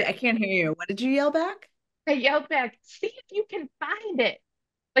Wait, start, I can't hear you. What did you yell back? I yelled back, see if you can find it.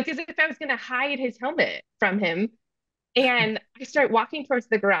 Like as if I was going to hide his helmet from him. And I start walking towards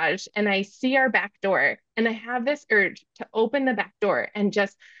the garage and I see our back door. And I have this urge to open the back door and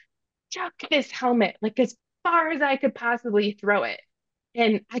just chuck this helmet like as far as I could possibly throw it.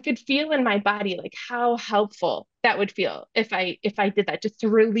 And I could feel in my body like how helpful that would feel if I did that, just to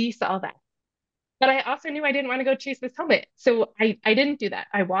release all that. But I also knew I didn't want to go chase this helmet. So I didn't do that.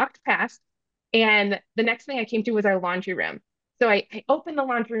 I walked past, and the next thing I came to was our laundry room. So I opened the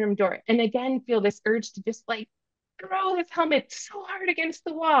laundry room door and again feel this urge to just like throw this helmet so hard against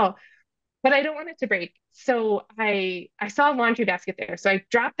the wall, but I don't want it to break. So I saw a laundry basket there. So I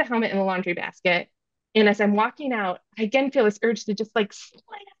dropped the helmet in the laundry basket. And as I'm walking out, I again feel this urge to just like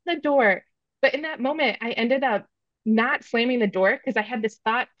slam the door. But in that moment, I ended up not slamming the door because I had this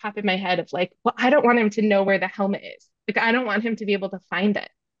thought pop in my head of like, well, I don't want him to know where the helmet is. Like, I don't want him to be able to find it.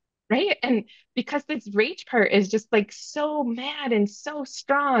 Right. And because this rage part is just like so mad and so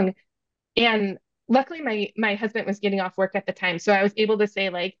strong. And luckily my husband was getting off work at the time. So I was able to say,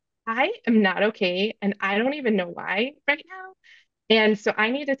 like, I am not okay. And I don't even know why right now. And so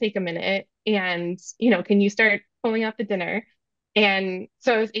I need to take a minute and, can you start pulling out the dinner? And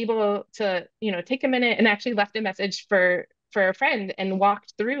so I was able to, take a minute and actually left a message for a friend and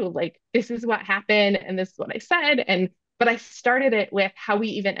walked through like this is what happened and this is what I said. And but I started it with how we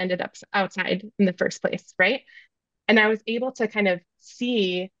even ended up outside in the first place, right? And I was able to kind of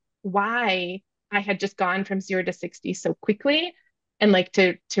see why I had just gone from 0 to 60 so quickly and like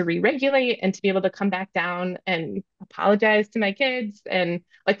to re-regulate and to be able to come back down and apologize to my kids and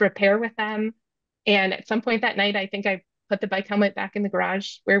like repair with them. And at some point that night, I think I put the bike helmet back in the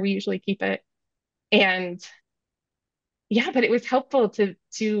garage where we usually keep it. And yeah, but it was helpful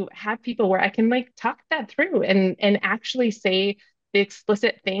to have people where I can like talk that through and actually say the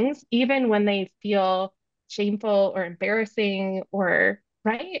explicit things even when they feel shameful or embarrassing or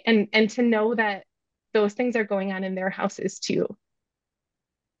right, and to know that those things are going on in their houses too.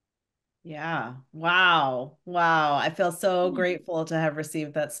 Yeah. Wow. Wow. I feel so grateful to have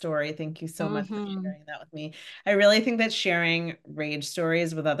received that story. Thank you so much for Mm-hmm. sharing that with me. I really think that sharing rage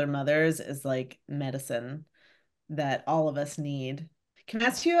stories with other mothers is like medicine that all of us need. Can I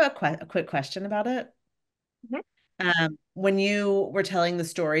ask you a quick question about it? Mhm. When you were telling the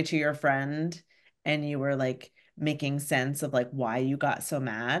story to your friend and you were like making sense of like why you got so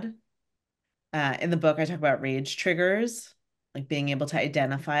mad, in the book, I talk about rage triggers, like being able to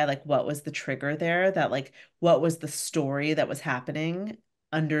identify like what was the trigger there, that like what was the story that was happening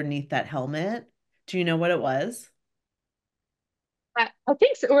underneath that helmet. Do you know what it was? I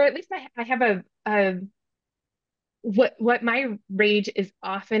think so, or at least I have a what my rage is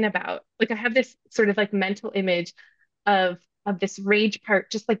often about. Like I have this sort of like mental image of of this rage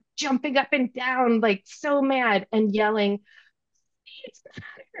part just like jumping up and down, like so mad and yelling, it's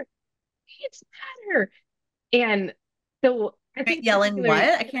matter, it's matter. And so I Right, think yelling particularly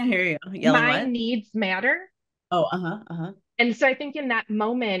what? I can't hear you. Yelling my what? needs matter. Oh, uh-huh, uh-huh. And so I think in that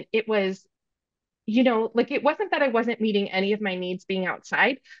moment it was, like it wasn't that I wasn't meeting any of my needs being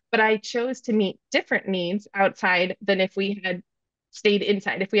outside, but I chose to meet different needs outside than if we had stayed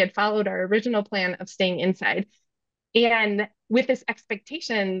inside, if we had followed our original plan of staying inside. And with this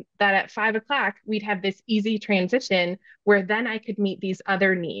expectation that at 5 o'clock, we'd have this easy transition where then I could meet these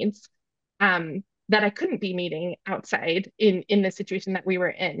other needs that I couldn't be meeting outside in the situation that we were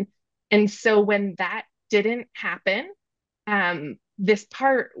in. And so when that didn't happen, this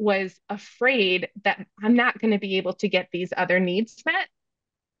part was afraid that I'm not going to be able to get these other needs met.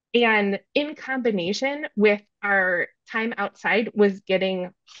 And in combination with our time outside was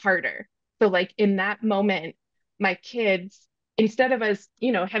getting harder. So, like in that moment, my kids, instead of us,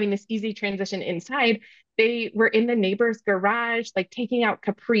 having this easy transition inside, they were in the neighbor's garage, like taking out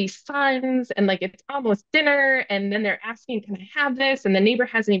Capri Suns, and like it's almost dinner. And then they're asking, can I have this? And the neighbor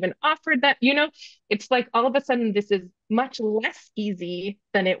hasn't even offered that. It's like all of a sudden, this is much less easy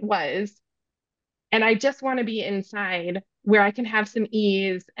than it was, and I just want to be inside where I can have some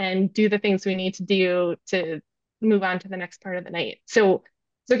ease and do the things we need to do to move on to the next part of the night. So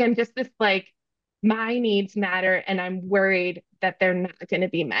again, just this like my needs matter and I'm worried that they're not going to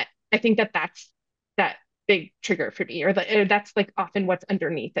be met. I think that that's that big trigger for me, or that's like often what's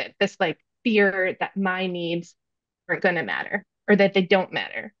underneath it. This like fear that my needs aren't going to matter or that they don't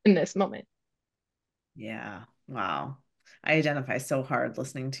matter in this moment. Yeah. Wow. I identify so hard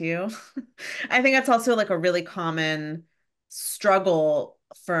listening to you. I think that's also like a really common struggle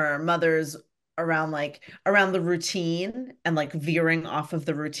for mothers around the routine and like veering off of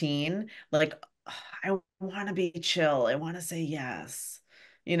the routine. Like, I want to be chill. I want to say yes.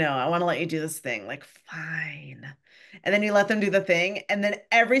 I want to let you do this thing. Like, fine. And then you let them do the thing. And then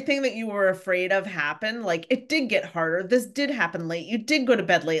everything that you were afraid of happened. Like, it did get harder. This did happen late. You did go to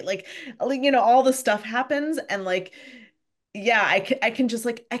bed late. Like, all the stuff happens. And like, yeah, I can just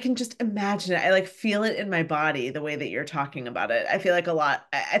imagine it. I like feel it in my body the way that you're talking about it. I feel like a lot,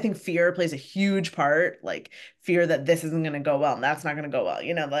 I think fear plays a huge part, like fear that this isn't going to go well and that's not going to go well.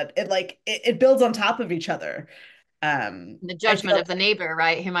 That it builds on top of each other. The I judgment feel of the neighbor,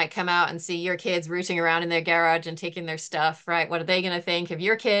 right? Who might come out and see your kids rooting around in their garage and taking their stuff, right? What are they going to think of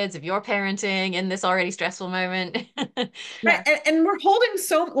your kids, of your parenting in this already stressful moment? right. Yeah. And we're holding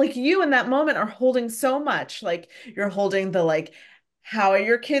so, like, you in that moment are holding so much. Like, you're holding the, like, how are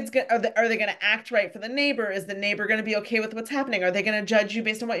your kids going are they going to act right for the neighbor? Is the neighbor going to be okay with what's happening? Are they going to judge you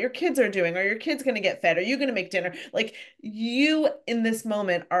based on what your kids are doing? Are your kids going to get fed? Are you going to make dinner? Like, you in this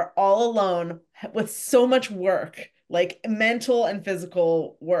moment are all alone with so much work, like mental and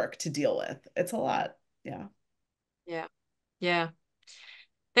physical work to deal with. It's a lot. Yeah. Yeah. Yeah.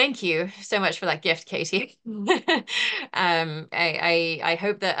 Thank you so much for that gift, Katie. I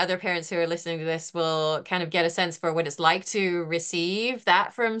hope that other parents who are listening to this will kind of get a sense for what it's like to receive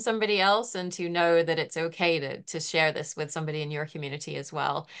that from somebody else and to know that it's okay to share this with somebody in your community as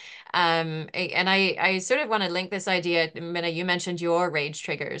well. And I sort of want to link this idea, Minna, you mentioned your rage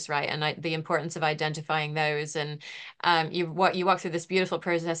triggers, right? And the importance of identifying those. And you walk through this beautiful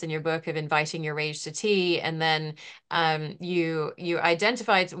process in your book of inviting your rage to tea, and then you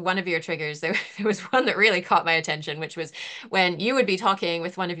identified one of your triggers. There was one that really caught my attention, which was when you would be talking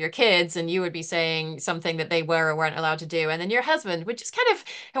with one of your kids and you would be saying something that they were or weren't allowed to do, and then your husband would just kind of,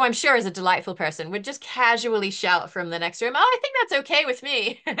 who I'm sure is a delightful person, would just casually shout from the next room, "Oh, I think that's okay with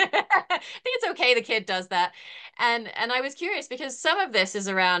me." I think it's okay the kid does that. And I was curious because some of this is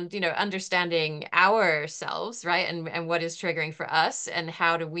around, understanding ourselves, right? And what is triggering for us and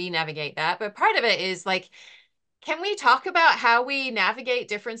how do we navigate that. But part of it is like, can we talk about how we navigate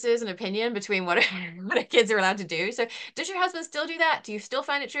differences in opinion between what our kids are allowed to do? So, does your husband still do that? Do you still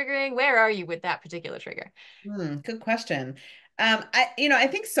find it triggering? Where are you with that particular trigger? Good question. I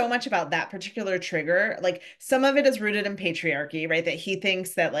think so much about that particular trigger. Like, some of it is rooted in patriarchy, right? That he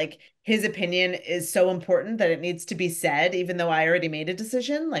thinks that like his opinion is so important that it needs to be said, even though I already made a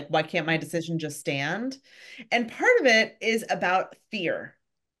decision. Like, why can't my decision just stand? And part of it is about fear,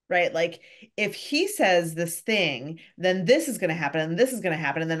 right? Like, if he says this thing, then this is going to happen and this is going to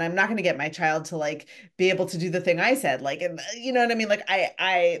happen, and then I'm not going to get my child to like be able to do the thing I said. Like, and you know what I mean? Like,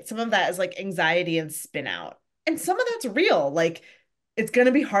 some of that is like anxiety and spin out, and some of that's real. Like, it's going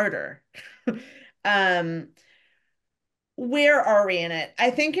to be harder. um where are we in it? I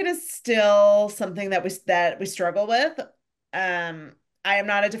think it is still something that we struggle with. I am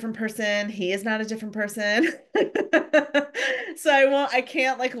not a different person. He is not a different person. So I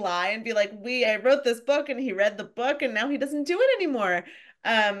can't like lie and be like, I wrote this book and he read the book and now he doesn't do it anymore.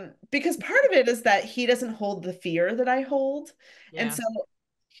 Because part of it is that he doesn't hold the fear that I hold. And Yeah. so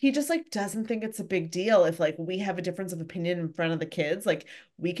he just like doesn't think it's a big deal if like we have a difference of opinion in front of the kids. Like,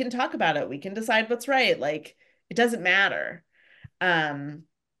 we can talk about it. We can decide what's right. Like, it doesn't matter. Um,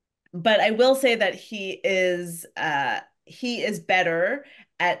 but I will say that he is better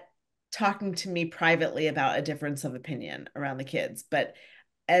at talking to me privately about a difference of opinion around the kids. But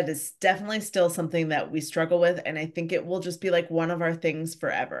it is definitely still something that we struggle with, and I think it will just be like one of our things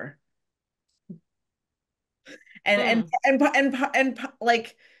forever. Mm, And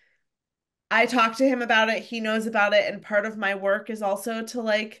like, I talk to him about it, he knows about it, and part of my work is also to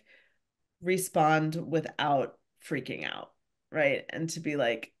like respond without freaking out, right? And to be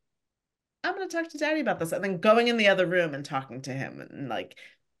like, I'm gonna talk to daddy about this, and then going in the other room and talking to him, and like,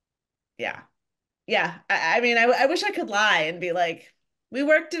 yeah, yeah. I mean, I wish I could lie and be like, we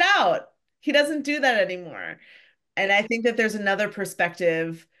worked it out. He doesn't do that anymore. And yeah. I think that there's another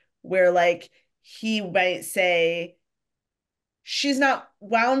perspective where like he might say, she's not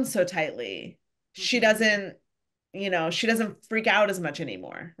wound so tightly. She Mhm. doesn't, she doesn't freak out as much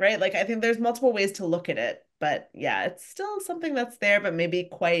anymore, right? Like, I think there's multiple ways to look at it, but yeah, it's still something that's there, but maybe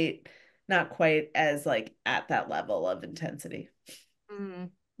not quite as like at that level of intensity. Mm,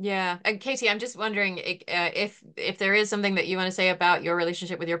 yeah. And Katie, I'm just wondering if there is something that you want to say about your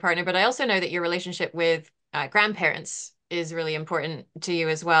relationship with your partner, but I also know that your relationship with grandparents is really important to you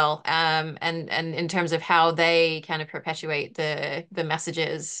as well. And in terms of how they kind of perpetuate the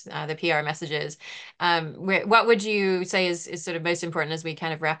messages, the PR messages. What would you say is sort of most important as we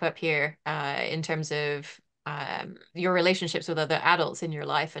kind of wrap up here, in terms of your relationships with other adults in your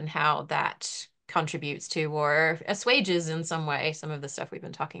life and how that contributes to or assuages in some way some of the stuff we've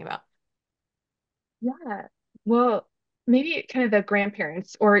been talking about? Yeah. Well, maybe kind of the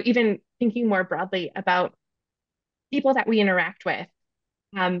grandparents, or even thinking more broadly about people that we interact with.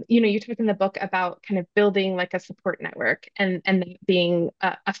 You talk in the book about kind of building like a support network, and that being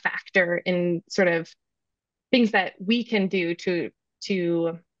a factor in sort of things that we can do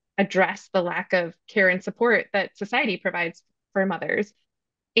to address the lack of care and support that society provides for mothers.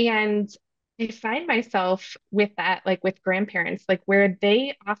 And I find myself with that, like with grandparents, like where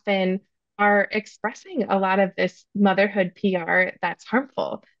they often are expressing a lot of this motherhood PR that's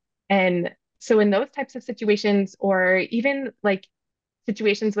harmful. And so in those types of situations, or even like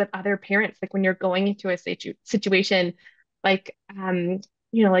situations with other parents, like when you're going into a situation like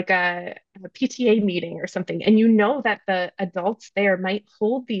like a PTA meeting or something, and you know that the adults there might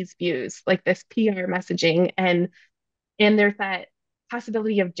hold these views, like this PR messaging, and there's that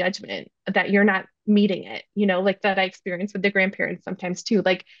possibility of judgment that you're not meeting it, like that I experience with the grandparents sometimes too.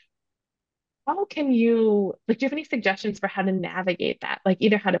 Like, how can you, like, do you have any suggestions for how to navigate that? Like,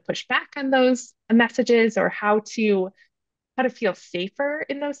 either how to push back on those messages, or how to feel safer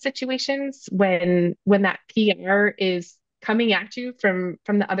in those situations when that PR is coming at you from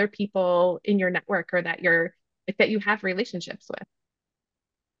the other people in your network, or that you're like that you have relationships with.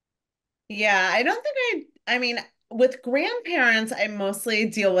 Yeah, I don't think I mean, with grandparents, I mostly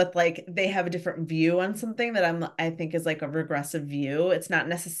deal with like they have a different view on something that I think is like a regressive view. It's not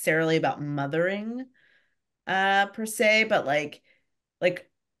necessarily about mothering per se, but like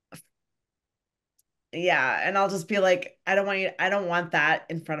yeah, and I'll just be like, I don't want that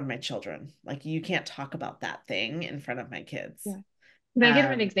in front of my children. Like you can't talk about that thing in front of my kids. Yeah. Can I give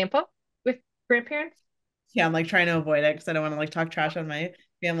an Um, example with grandparents? yeah, I'm like trying to avoid it because I don't want to like talk trash on my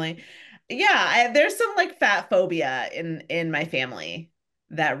family. Yeah, there's some like fat phobia in my family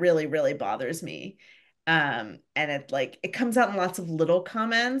that really, really bothers me. And it comes out in lots of little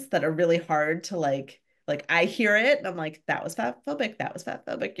comments that are really hard to like I hear it and I'm like, that was fat phobic, that was fat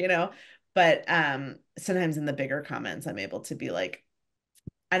phobic, you know. But sometimes in the bigger comments, I'm able to be like,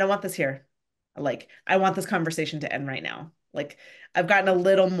 I don't want this here. Like, I want this conversation to end right now. Like, I've gotten a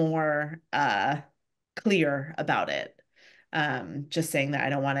little more clear about it. Just saying that I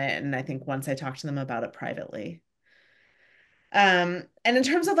don't want it. And I think once I talk to them about it privately. And in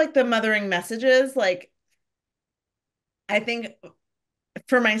terms of like the mothering messages, like I think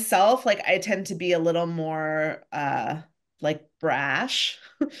for myself, like I tend to be a little more like brash.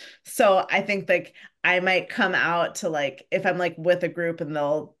 So I think like I might come out to like if I'm like with a group and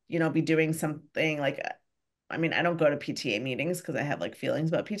they'll, be doing something like I mean, I don't go to PTA meetings because I have like feelings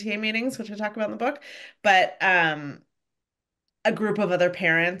about PTA meetings, which I talk about in the book, but a group of other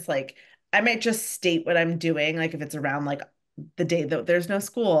parents, like I might just state what I'm doing, like if it's around like the day that there's no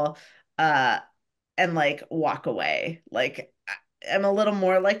school, uh, and like walk away. Like I'm a little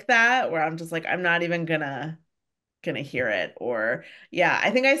more like that, where I'm just like, I'm not even gonna hear it. Or yeah,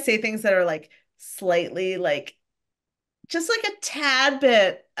 I think I say things that are like slightly like just like a tad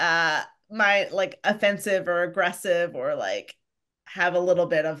bit my like offensive or aggressive or like have a little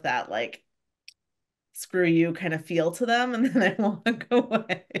bit of that like screw you kind of feel to them and then I walk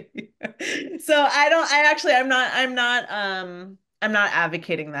away. So I actually I'm not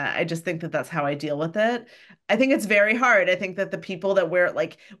advocating that. I just think that that's how I deal with it. I think it's very hard. I think that the people that we're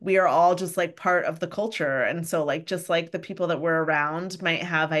like we are all just like part of the culture, and so like just like the people that we're around might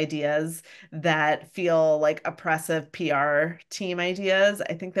have ideas that feel like oppressive PR team ideas.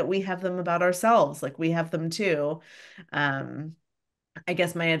 I think that we have them about ourselves. Like we have them too. Um I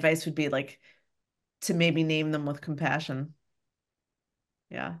guess my advice would be like to maybe name them with compassion.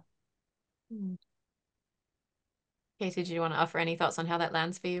 Yeah. Hmm. Katie, do you want to offer any thoughts on how that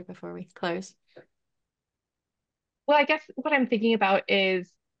lands for you before we close? Well, I guess what I'm thinking about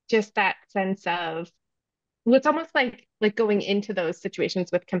is just that sense of, well, it's almost like going into those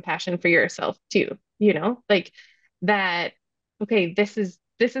situations with compassion for yourself too, like that, okay, this is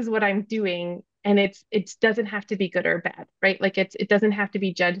what I'm doing, and it doesn't have to be good or bad, right? Like it doesn't have to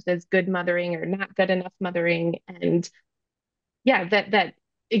be judged as good mothering or not good enough mothering. And yeah, that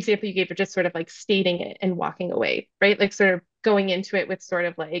example you gave of just sort of like stating it and walking away, right? Like sort of going into it with sort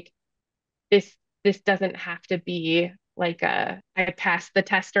of like this this doesn't have to be like a I passed the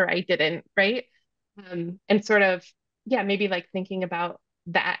test or I didn't, right? And sort of, yeah, maybe like thinking about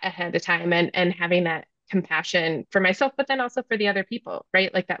that ahead of time, and having that compassion for myself, but then also for the other people,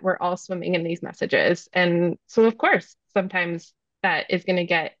 right? Like that we're all swimming in these messages. And so of course, sometimes that is going to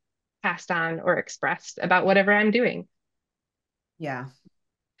get passed on or expressed about whatever I'm doing. Yeah.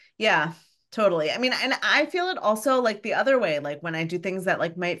 Yeah, totally. I mean, and I feel it also like the other way, like when I do things that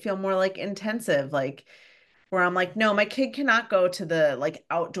like might feel more like intensive, like where I'm like, no, my kid cannot go to the like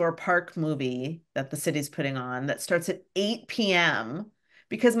outdoor park movie that the city's putting on that starts at 8 p.m.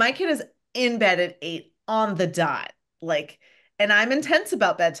 because my kid is in bed at 8 on the dot. Like, and I'm intense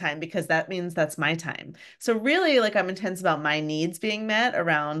about bedtime because that means that's my time. So really, like I'm intense about my needs being met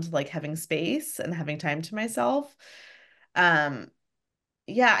around like having space and having time to myself. Um,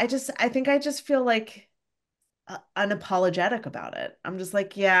 yeah, I think I just feel like unapologetic about it. I'm just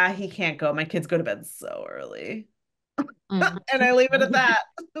like, yeah, he can't go. My kids go to bed so early. And I leave it at that.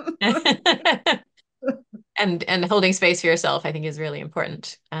 Mhm. And holding space for yourself, I think, is really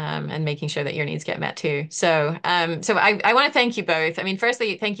important, and making sure that your needs get met too. So I want to thank you both. I mean,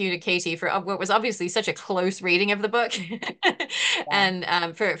 firstly, thank you to Katie for what was obviously such a close reading of the book, Yeah.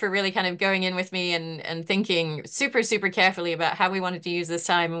 and for really kind of going in with me and thinking super carefully about how we wanted to use this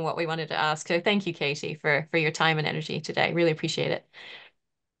time and what we wanted to ask. So thank you, Katie, for your time and energy today. Really appreciate it.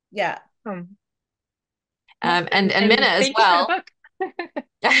 Yeah. Um, yes, And Minna and as thank you for the well. book.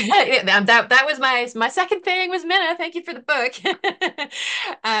 That was my second thing was Minna. Thank you for the book,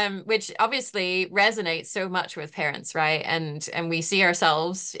 which obviously resonates so much with parents, right? And we see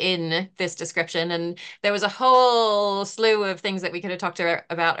ourselves in this description. And there was a whole slew of things that we could have talked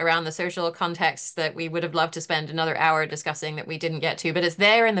about around the social context that we would have loved to spend another hour discussing that we didn't get to. But it's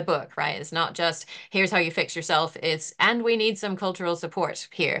there in the book, right? It's not just here's how you fix yourself. It's and we need some cultural support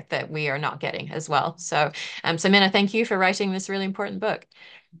here that we are not getting as well. So Minna, thank you for writing this really important book.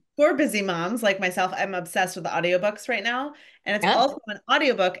 For busy moms like myself, I'm obsessed with audiobooks right now. And it's Yeah, also an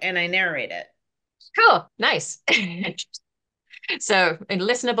audiobook and I narrate it. cool, nice. So, and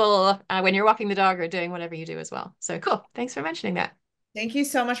listenable when you're walking the dog or doing whatever you do as well. So cool. Thanks for mentioning that. Thank you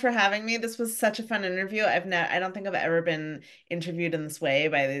so much for having me. This was such a fun interview. I don't think I've ever been interviewed in this way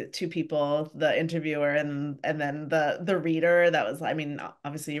by the two people, the interviewer and then the reader. That was, I mean,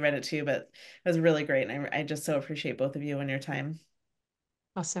 obviously you read it too, but it was really great. And I just so appreciate both of you and your time.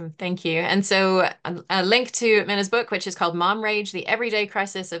 Awesome. Thank you. And so a link to Minna's book, which is called Mom Rage, The Everyday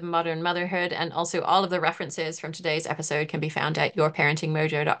Crisis of Modern Motherhood. And also all of the references from today's episode can be found at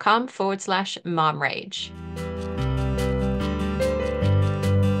yourparentingmojo.com/mom rage.